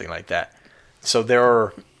 84 or something like that. So there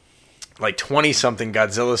are like 20-something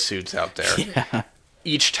Godzilla suits out there. Yeah.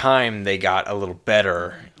 Each time they got a little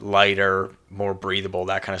better, lighter, more breathable,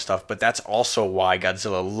 that kind of stuff. But that's also why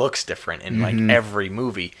Godzilla looks different in like every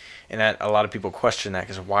movie. And that a lot of people question that,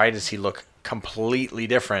 because why does he look completely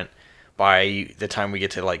different by the time we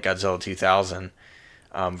get to like Godzilla 2000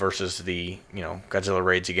 versus the Godzilla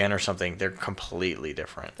Raids Again or something? They're completely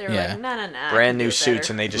different. They're like, nah. Brand new suits,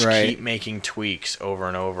 and they just keep making tweaks over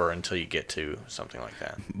and over until you get to something like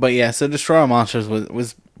that. But yeah, so Destroy All Monsters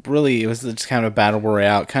was really, it was just kind of a battle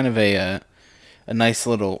royale, kind of a nice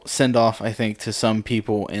little send off, I think, to some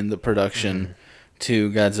people in the production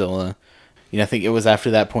to Godzilla. I think it was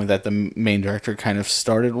after that point that the main director kind of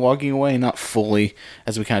started walking away, not fully,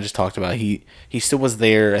 as we kind of just talked about. He still was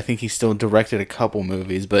there. I think he still directed a couple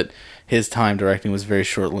movies, but his time directing was very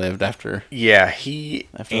short-lived after. Yeah,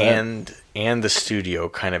 and the studio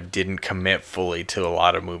kind of didn't commit fully to a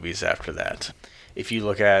lot of movies after that. If you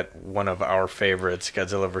look at one of our favorites,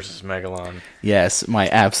 Godzilla vs. Megalon. Yes, my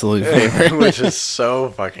absolute favorite. Which is so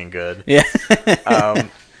fucking good. Yeah.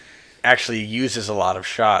 Actually uses a lot of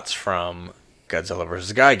shots from Godzilla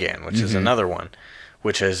vs. Gigan, which is another one,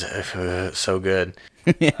 which is so good.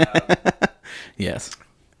 Yes.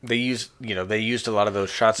 They used a lot of those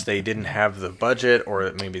shots. They didn't have the budget,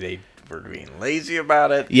 or maybe they were being lazy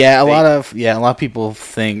about it. Yeah, a lot of people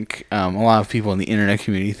think, a lot of people in the internet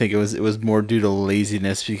community think it was more due to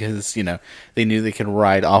laziness, because they knew they could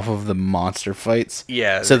ride off of the monster fights.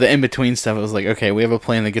 Yeah. So the in between stuff, it was like, okay, we have a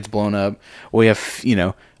plane that gets blown up. We have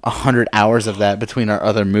 100 hours of that between our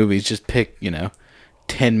other movies. Just pick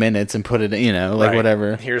 10 minutes and put it Right.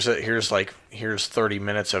 whatever. Here's 30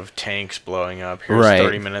 minutes of tanks blowing up. Here's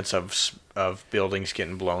 30 minutes of buildings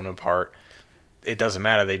getting blown apart. It doesn't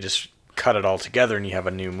matter. They just cut it all together, and you have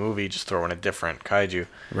a new movie. Just throw in a different kaiju.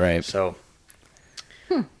 Right. So,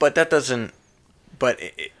 but that doesn't. But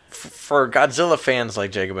for Godzilla fans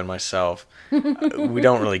like Jacob and myself, we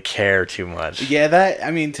don't really care too much. Yeah,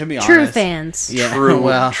 to be honest, true fans.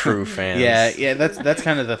 Yeah, true fans. Yeah. That's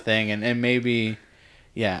kind of the thing, and maybe.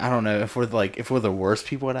 Yeah, I don't know if we're the worst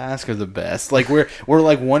people to ask or the best. Like we're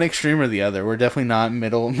like one extreme or the other. We're definitely not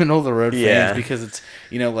middle of the road fans, because it's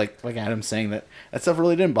like Adam's saying, that stuff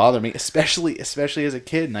really didn't bother me, especially as a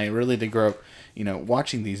kid, and I really did grow up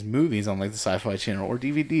watching these movies on like the Sci-Fi Channel or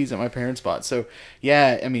DVDs that my parents bought. So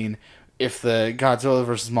yeah, if the Godzilla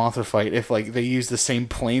versus Mothra fight, if like they use the same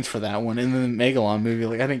planes for that one in the Megalon movie,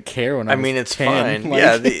 like I didn't care when I was it's 10. fine. Like,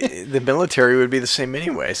 yeah, the military would be the same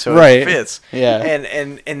anyway, so right. It fits. Yeah,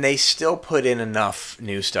 and they still put in enough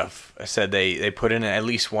new stuff. I said they put in at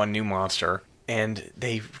least one new monster, and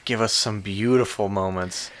they give us some beautiful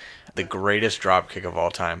moments. The greatest dropkick of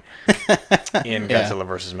all time in Godzilla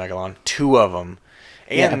versus Megalon. 2 of them,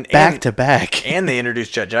 and back to back. And they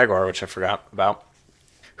introduced Jet Jaguar, which I forgot about.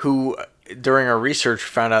 Who, during our research,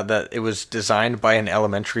 found out that it was designed by an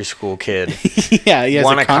elementary school kid. Yeah, he has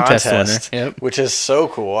won a contest winner. Yep. Which is so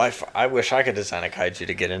cool. I wish I could design a kaiju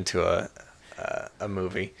to get into a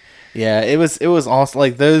movie. Yeah, it was awesome.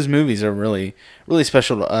 Like those movies are really, really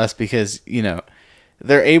special to us, because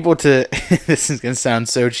they're able to. This is gonna sound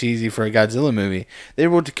so cheesy for a Godzilla movie. They're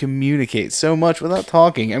able to communicate so much without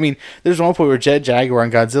talking. There's one point where Jet Jaguar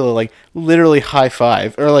and Godzilla like literally high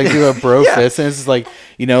five or like do a bro fist, and it's just like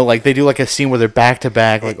like they do like a scene where they're back to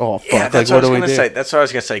back, like oh fuck, that's like what do I was we do? Say. That's what I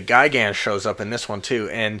was gonna say. Gigan shows up in this one too,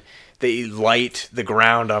 and they light the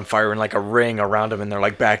ground on fire in like a ring around him, and they're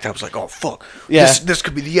like backed up. It's like, oh fuck, this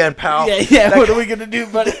could be the end, pal. Yeah. What are we gonna do,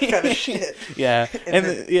 buddy? Kind of shit. Yeah,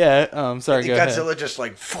 sorry. Go Godzilla ahead. just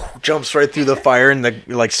like jumps right through the fire and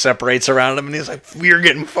like separates around him, and he's like, "We're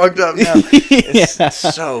getting fucked up now." It's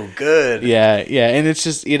so good. Yeah, and it's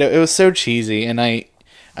just it was so cheesy, and I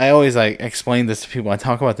always like explain this to people when I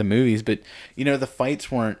talk about the movies, but the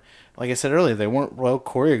fights weren't. Like I said earlier, they weren't well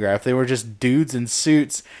choreographed. They were just dudes in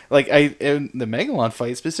suits. Like in the Megalon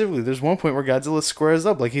fight specifically, there's one point where Godzilla squares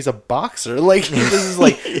up like he's a boxer. Like this is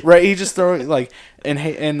like right. He just throws like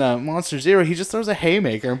in Monster Zero, he just throws a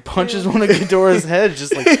haymaker and punches one of Ghidorah's heads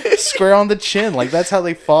just like square on the chin. Like that's how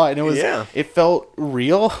they fought, and it was it felt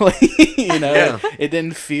real. Like it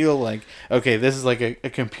didn't feel like, okay, this is like a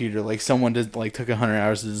computer. Like someone took 100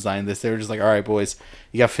 hours to design this. They were just like, all right, boys,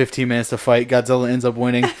 you got 15 minutes to fight. Godzilla ends up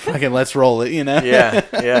winning. Fucking let's roll it, Yeah.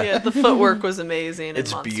 Yeah, the footwork was amazing.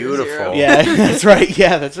 It's in Monster beautiful. Zero. Yeah, that's right.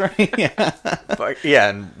 Yeah, that's right. Yeah. Yeah,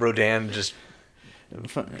 and Rodan just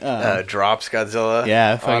drops Godzilla.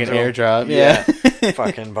 Yeah, fucking onto him. airdrop. Yeah.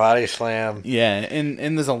 Fucking body slam. Yeah,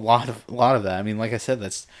 and there's a lot of that. I mean, like I said,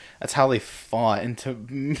 that's how they fought, and to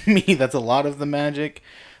me, that's a lot of the magic,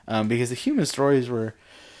 because the human stories were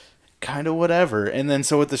kind of whatever, and then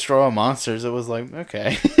so with the Straw of Monsters, it was like,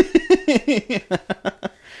 okay.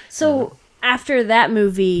 So after that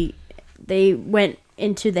movie, they went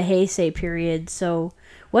into the Heisei period. So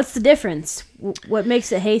what's the difference? What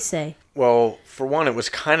makes it Heisei? Well, for one, it was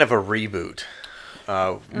kind of a reboot.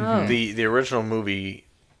 The original movie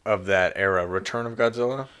of that era, Return of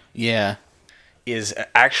Godzilla, Yeah. is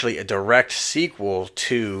actually a direct sequel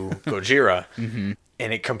to Gojira, and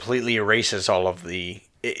it completely erases all of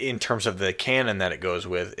in terms of the canon that it goes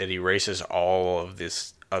with, it erases all of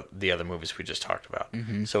the other movies we just talked about.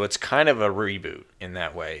 So it's kind of a reboot in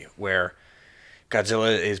that way, where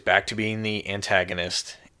Godzilla is back to being the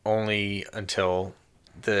antagonist, only until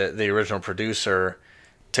the original producer,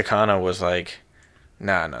 Takano, was like,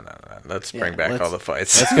 no, let's bring back all the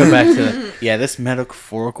fights. Let's go back to this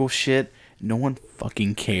metaphorical shit. No one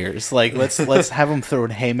fucking cares. Like, let's have them throwing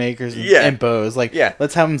haymakers and bows. Like,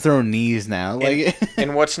 let's have them throwing knees now. Like,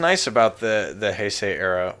 and what's nice about the Heisei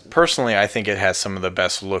era, personally, I think it has some of the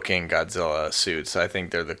best looking Godzilla suits. I think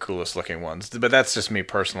they're the coolest looking ones. But that's just me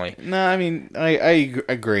personally. No, I mean, I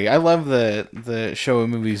agree. I love the Showa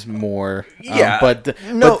movies more. Yeah, but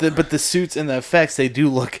the suits and the effects, they do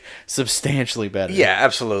look substantially better. Yeah,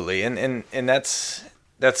 absolutely. And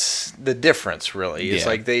that's the difference, really. It's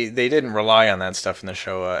like they didn't rely on that stuff in the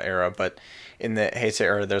Showa era, but in the Heisei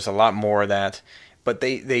era, there's a lot more of that. But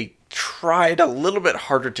they tried a little bit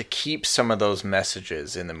harder to keep some of those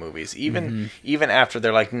messages in the movies. Even after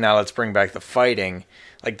they're like, now let's bring back the fighting.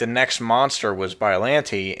 Like, the next monster was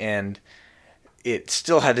Biollante, and it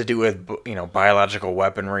still had to do with, biological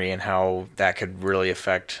weaponry and how that could really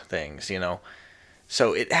affect things,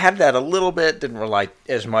 So it had that a little bit, didn't rely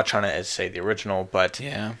as much on it as, say, the original, but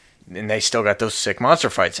and they still got those sick monster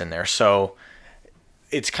fights in there. So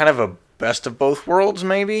it's kind of a best of both worlds,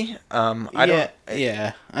 maybe. I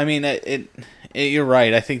mean, you're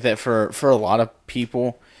right. I think that for a lot of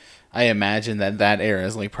people, I imagine that era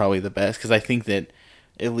is like probably the best, because I think that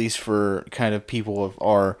at least for kind of people of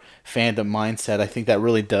our fandom mindset, I think that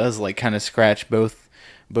really does like kind of scratch both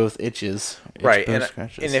itches. Right, and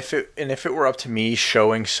if it were up to me,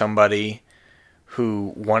 showing somebody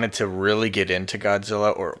who wanted to really get into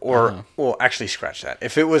Godzilla, or well, actually scratch that.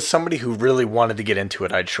 If it was somebody who really wanted to get into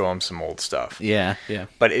it, I'd show them some old stuff. Yeah.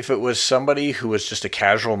 But if it was somebody who was just a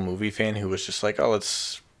casual movie fan who was just like, oh,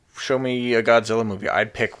 let's show me a Godzilla movie,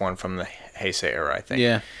 I'd pick one from the Heisei era, I think.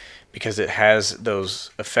 Yeah. Because it has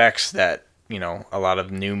those effects that, a lot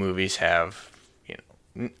of new movies have.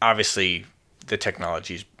 Obviously the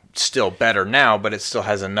technology's still better now, but it still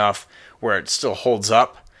has enough where it still holds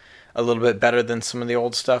up a little bit better than some of the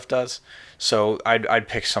old stuff does. So I'd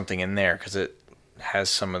pick something in there because it has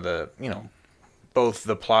some of the, both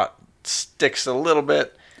the plot sticks a little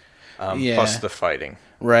bit, plus the fighting.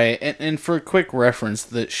 Right, and for a quick reference,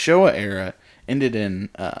 the Showa era ended in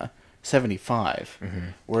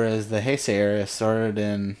 75, whereas the Heisei era started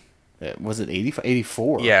in, was it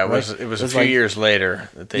 84? Yeah, it right? was a few years later.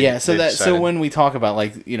 That so when we talk about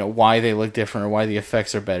like why they look different or why the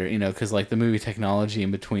effects are better, because like the movie technology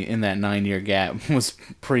in that 9-year gap was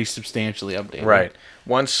pretty substantially updated. Right.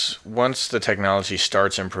 Once the technology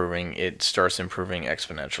starts improving, it starts improving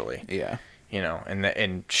exponentially. Yeah.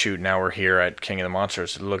 And shoot, now we're here at King of the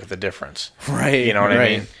Monsters. Look at the difference. Right. You know what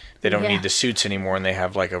I mean? They don't need the suits anymore, and they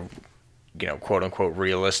have like a, quote unquote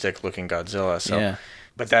realistic looking Godzilla. So. Yeah.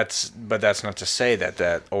 But that's not to say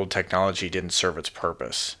that old technology didn't serve its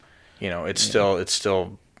purpose. It's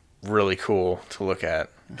still really cool to look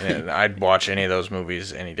at, and I'd watch any of those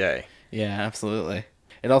movies any day. Yeah, absolutely.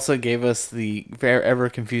 It also gave us the ever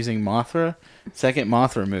confusing Mothra, second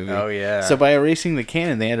Mothra movie. Oh yeah. So by erasing the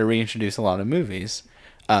canon, they had to reintroduce a lot of movies.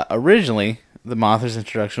 Originally, the Mothra's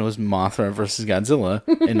introduction was Mothra vs. Godzilla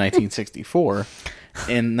in 1964.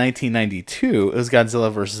 In 1992, it was Godzilla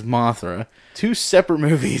vs. Mothra. 2 separate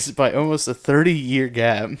movies by almost a 30-year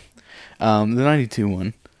gap. The 92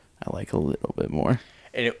 one, I like a little bit more.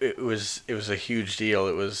 And it was a huge deal.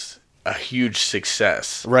 It was a huge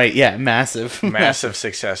success. Right, yeah, massive. Massive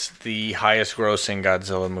success. The highest grossing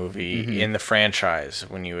Godzilla movie in the franchise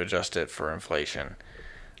when you adjust it for inflation.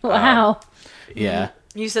 Wow. Yeah.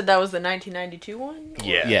 You said that was the 1992 one?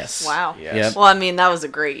 Yes. Wow. Yes. Yep. Well, I mean, that was a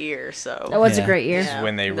great year, so. That was a Yeah. great year. Yeah.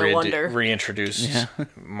 When they No wonder. reintroduced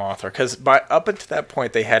Mothra, because up until that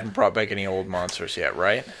point they hadn't brought back any old monsters yet,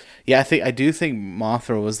 right? Yeah, I do think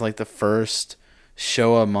Mothra was like the first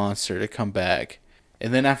Showa monster to come back,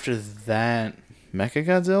 and then after that,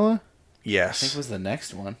 Mechagodzilla, Yes. I think was the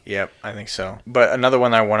next one. Yep, I think so. But another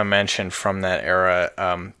one I want to mention from that era,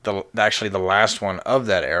 actually the last one of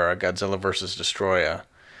that era, Godzilla vs. Destroya.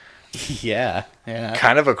 Yeah.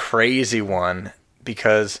 Kind of a crazy one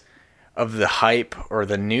because of the hype or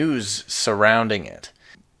the news surrounding it.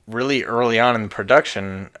 Really early on in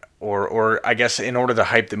production, or I guess in order to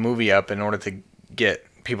hype the movie up, in order to get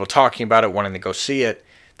people talking about it, wanting to go see it,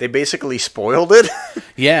 they basically spoiled it.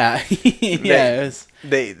 Yeah. Yeah. It was...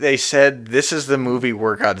 They said this is the movie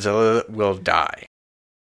where Godzilla will die.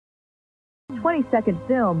 22nd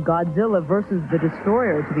film Godzilla vs. the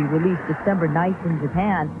Destroyer to be released December 9th in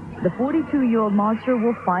Japan. The 42-year-old monster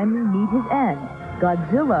will finally meet his end.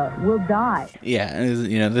 Godzilla will die. Yeah,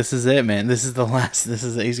 this is it, man. This is the last.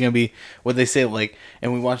 He's gonna be what they say, like.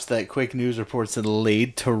 And we watched that quick news report said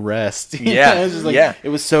laid to rest. Yeah, it was just like, yeah. It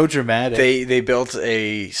was so dramatic. They built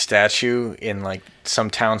a statue in like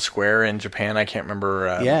some town square in Japan. I can't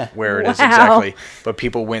remember where it is exactly, but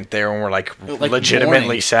people went there and were like legitimately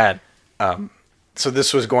mourning. sad. So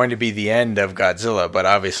this was going to be the end of Godzilla, but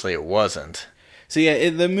obviously it wasn't. So yeah,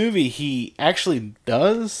 in the movie he actually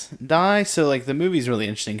does die. So like the movie's really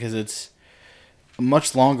interesting because it's a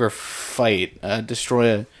much longer fight.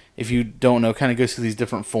 Destroya, if you don't know, kind of goes through these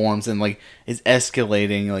different forms and like is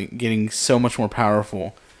escalating, like getting so much more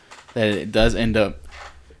powerful that it does end up.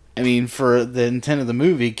 I mean, for the intent of the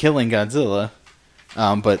movie, killing Godzilla,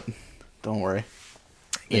 but don't worry.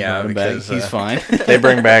 They brought him back. Because he's fine. They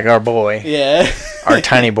bring back our boy, Yeah. our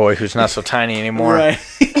tiny boy, who's not so tiny anymore. Right.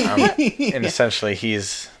 And essentially,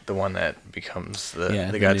 he's the one that becomes the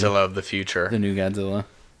Godzilla of the future. The new Godzilla.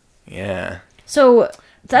 Yeah. So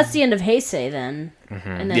that's the end of Heisei then.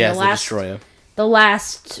 And then Yeah, the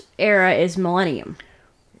last era is Millennium.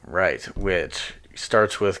 Right, which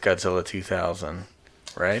starts with Godzilla 2000,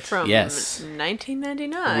 right? From Yes.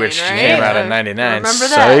 1999, Which right? came out in I 99. remember that.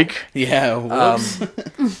 Psych. Yeah. Whoops.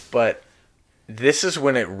 But this is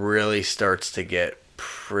when it really starts to get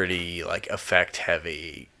pretty like effect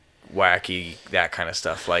heavy, wacky, that kind of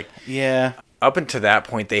stuff. Like Yeah. up until that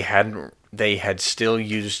point they had still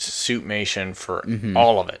used suitmation for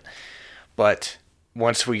all of it. But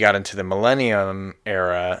once we got into the Millennium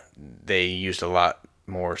era, they used a lot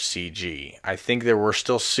more CG. I think there were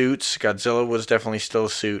still suits. Godzilla was definitely still a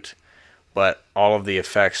suit, but all of the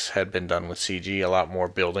effects had been done with CG. A lot more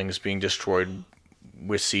buildings being destroyed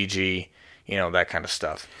with CG, that kind of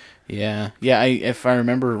stuff. Yeah. If I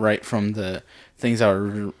remember right from the things I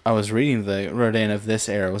was reading, the Rodan of this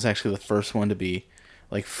era was actually the first one to be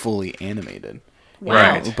like fully animated. Wow.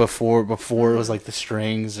 Right. Before it was like the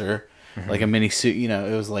strings or like a mini suit.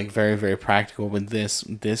 It was like very, very practical. But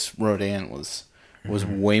this Rodan was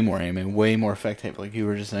way more animated, way more effect heavy, like you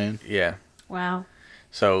were just saying. Yeah. Wow.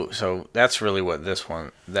 So that's really what this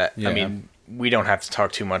one. I mean, we don't have to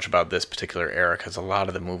talk too much about this particular era because a lot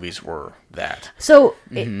of the movies were that. So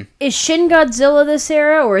is Shin Godzilla this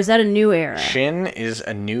era, or is that a new era? Shin is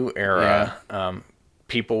a new era.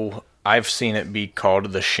 I've seen it be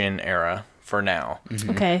called the Shin era for now.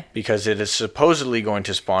 Okay. Because it is supposedly going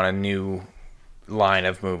to spawn a new line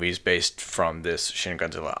of movies based from this Shin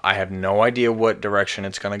Godzilla. I have no idea what direction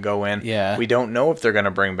it's going to go in. Yeah. We don't know if they're going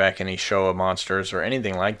to bring back any Showa monsters or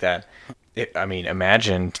anything like that.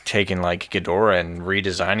 Imagine taking like Ghidorah and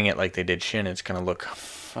redesigning it like they did Shin. It's going to look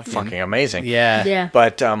fucking amazing. Yeah. Yeah.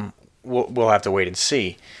 But we'll have to wait and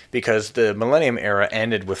see because the Millennium era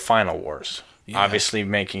ended with Final Wars. Yeah. Obviously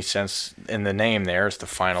making sense in the name there. It's the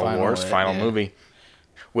Final Wars, final yeah. movie.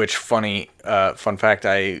 Which fun fact,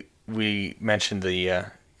 we mentioned the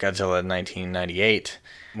Godzilla 1998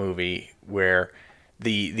 movie where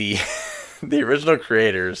the the original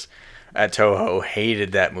creators at Toho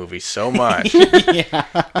hated that movie so much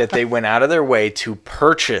that they went out of their way to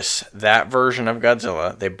purchase that version of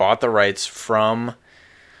Godzilla. They bought the rights from,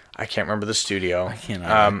 I can't remember the studio. I can't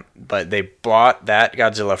either. But they bought that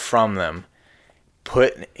Godzilla from them,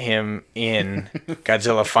 put him in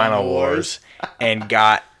Godzilla Final Wars, and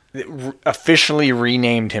officially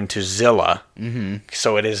renamed him to Zilla.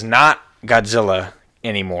 So it is not Godzilla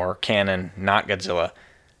anymore, canon, not Godzilla.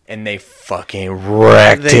 And they fucking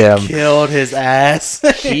wrecked him. They killed his ass.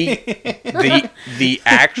 The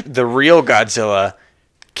real Godzilla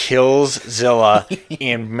kills Zilla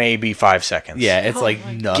in maybe 5 seconds. Yeah, it's like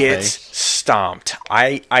nothing. Gets stomped.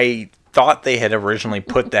 I thought they had originally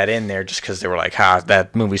put that in there just because they were like,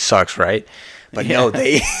 that movie sucks, right? But no,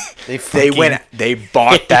 they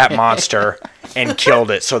bought that monster and killed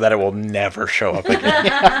it so that it will never show up again.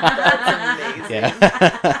 That's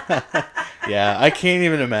amazing. Yeah, I can't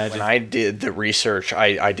even imagine. When I did the research,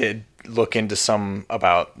 I did look into some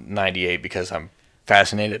about 98 because I'm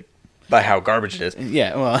fascinated by how garbage it is.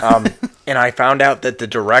 Yeah, well. And I found out that the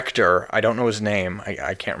director, I don't know his name,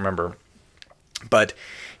 I can't remember, but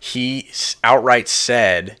he outright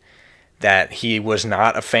said that he was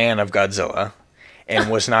not a fan of Godzilla and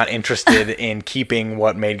was not interested in keeping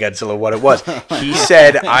what made Godzilla what it was. He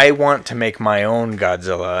said, I want to make my own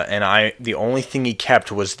Godzilla, and the only thing he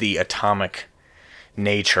kept was the atomic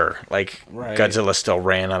nature. Like, right. Godzilla still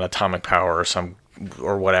ran on atomic power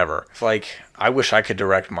or whatever. It's like, I wish I could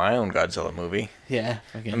direct my own Godzilla movie. Yeah.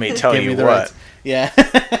 Okay. Let me tell you what. Rights. Yeah.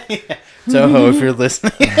 Yeah. Toho, if you're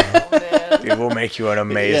listening. Dude, we'll make you an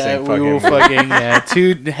amazing fucking we will movie.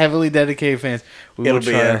 two heavily dedicated fans. We will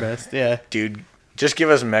try our best. Yeah. Dude, just give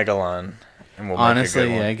us Megalon and we'll honestly,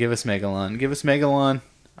 make a good one. give us Megalon. Give us Megalon.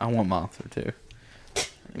 I want Mothra too.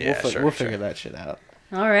 Yeah, we'll figure that shit out.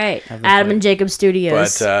 All right. Adam and Jacob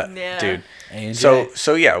Studios. But dude.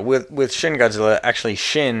 So yeah, with Shin Godzilla, actually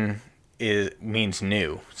Shin means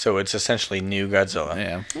new. So it's essentially new Godzilla.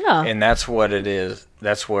 Yeah. Oh. And that's what it is.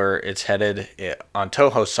 That's where it's headed on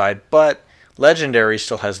Toho's side, but Legendary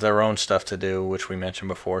still has their own stuff to do, which we mentioned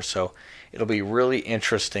before. So it'll be really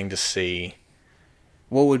interesting to see.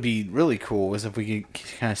 What would be really cool is if we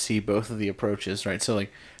could kind of see both of the approaches, right? So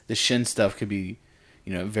like the Shin stuff could be,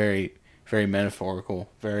 very, very metaphorical,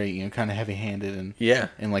 very, kind of heavy-handed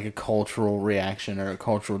and like a cultural reaction or a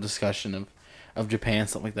cultural discussion of Japan,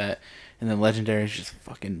 stuff like that. And then Legendary is just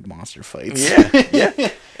fucking monster fights.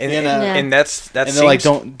 Yeah. And that's and they're like,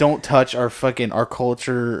 don't touch our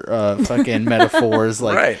culture, fucking metaphors.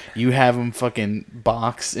 Like, right. You have them fucking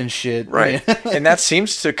box and shit. Right. And that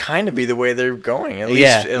seems to kind of be the way they're going. At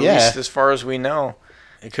least as far as we know,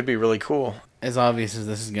 it could be really cool. As obvious as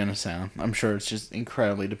this is gonna sound, I'm sure it's just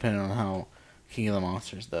incredibly dependent on how King of the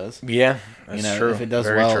Monsters does. Yeah, that's true. If it does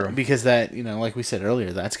very well, true. because that, like we said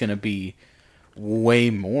earlier, that's gonna be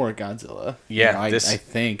way more Godzilla. Yeah, I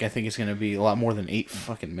think it's gonna be a lot more than 8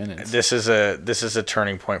 fucking minutes. This is a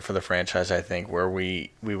turning point for the franchise, I think, where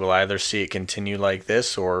we will either see it continue like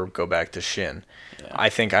this or go back to Shin. Yeah. I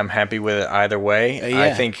think I'm happy with it either way.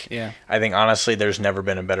 I think honestly, there's never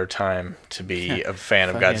been a better time to be a fan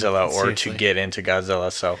of Godzilla or seriously. to get into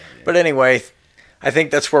Godzilla. So, but anyway, I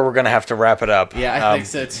think that's where we're gonna have to wrap it up. Yeah, I think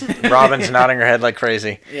so too. Robin's nodding her head like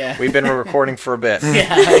crazy. Yeah, we've been recording for a bit.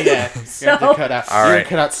 Yeah. So, you have to cut out. All right.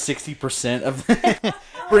 Cut out 60% of.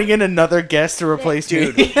 Bring in another guest to replace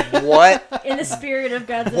me. Dude, what? in the spirit of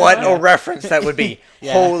Godzilla. What a reference that would be.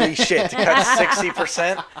 Yeah. Holy shit, to cut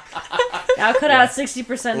 60%? I'll cut out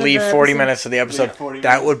 60% of Leave 40 minutes of the episode.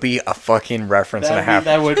 That would be a fucking reference and a half.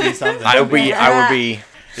 That would be something. I would be.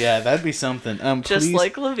 Yeah, that'd be something. Just please,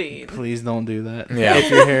 like Levine. Please don't do that. Yeah.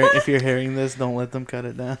 If you're hearing this, don't let them cut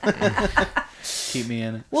it down. Keep me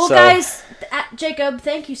in it. Well, guys, Jacob,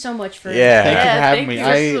 thank you so much for thank you for having me.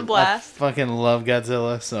 This was a blast. I fucking love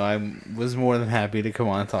Godzilla, so I was more than happy to come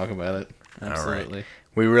on and talk about it. Absolutely. All right.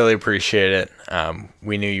 We really appreciate it.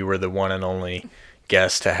 We knew you were the one and only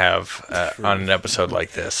guest to have on an episode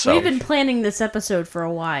like this. So we've been planning this episode for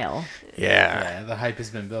a while. Yeah, the hype has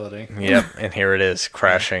been building. Yep, and here it is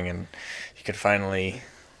crashing, and you can finally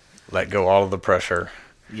let go all of the pressure.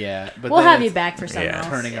 Yeah, but we'll have you back for something else.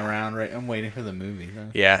 Turning around, right? I'm waiting for the movie.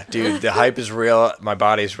 Though. Yeah, dude, the hype is real. My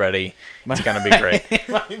body's ready. It's gonna be great.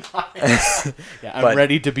 I'm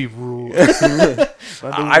ready to be ruled.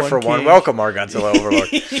 I, for one, welcome our Godzilla Overlord.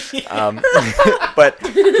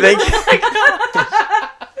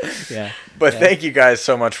 But thank you guys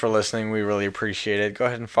so much for listening. We really appreciate it. Go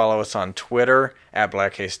ahead and follow us on Twitter at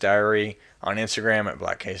Black Case Diary, on Instagram at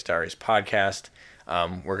Black Case Diaries Podcast.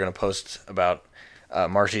 We're gonna post about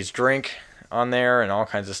Marcy's drink on there and all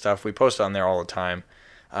kinds of stuff. We post on there all the time.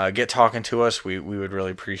 Get talking to us. We would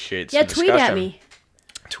really appreciate some tweet discussion. at me.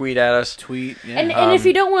 Tweet at us. Yeah. And if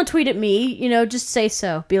you don't want to tweet at me, just say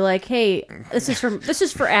so. Be like, hey, this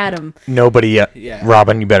is for Adam. Nobody yet. Yeah.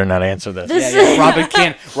 Robin, you better not answer this.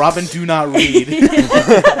 Robin, do not read.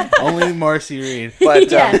 Only Marcy read. But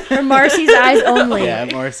for Marcy's eyes only. Yeah,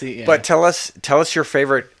 Marcy. Yeah. But tell us your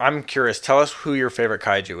favorite. I'm curious. Tell us who your favorite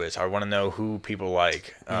kaiju is. I want to know who people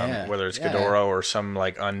like. Whether it's Ghidorah or some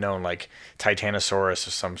like unknown like Titanosaurus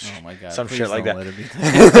or some shit like that.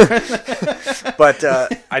 But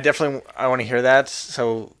I want to hear that.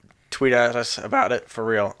 So tweet at us about it for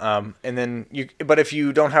real. And then but if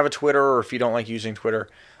you don't have a Twitter or if you don't like using Twitter,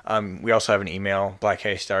 We also have an email,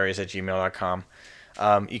 blackcasediaries@gmail.com.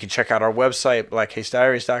 You can check out our website,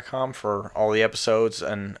 blackcasediaries.com, for all the episodes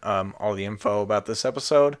and all the info about this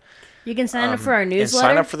episode. You can sign up for our newsletter. And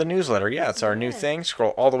sign up for the newsletter. Yeah, it's our new thing.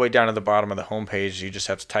 Scroll all the way down to the bottom of the homepage. You just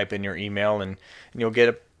have to type in your email, and you'll get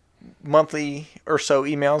a monthly or so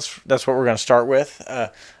emails. That's what we're going to start with,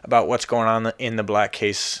 about what's going on in the Black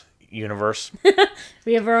Case universe.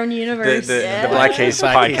 We have our own universe. The Black Case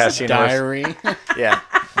podcast universe. Diary. Yeah.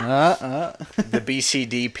 The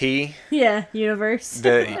BCDP. Yeah, universe.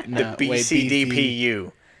 The No,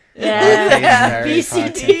 BCDPU. Yeah.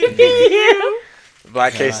 BCDPU.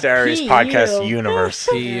 Black Case Diaries PU. podcast universe.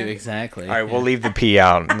 PU, exactly. All right, we'll leave the P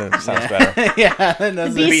out. That sounds better. Yeah, that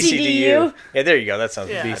does The BCDU. Yeah, there you go. That sounds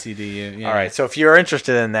better. BCDU. Yeah. All right, so if you're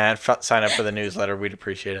interested in that, sign up for the newsletter. We'd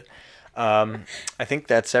appreciate it. I think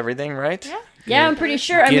that's everything, right? Yeah, I'm pretty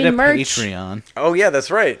sure. Get a merch. Patreon. Oh, yeah, that's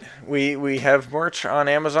right. We have merch on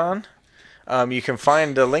Amazon. You can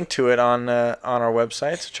find a link to it on our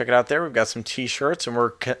website, so check it out there. We've got some T-shirts, and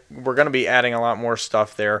we're going to be adding a lot more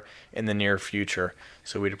stuff there in the near future.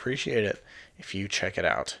 So we'd appreciate it if you check it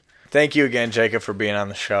out. Thank you again, Jacob, for being on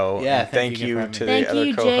the show. Yeah, and thank you to Thank the other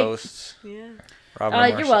you, co-hosts. Yeah. Rob and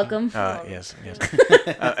You're Marcy. welcome. Yes.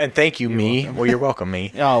 And thank you, me. Well, you're welcome,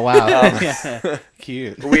 me. Oh, wow. Yeah.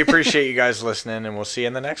 Cute. We appreciate you guys listening, and we'll see you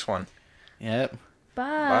in the next one. Yep.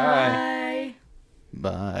 Bye.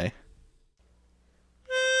 Bye.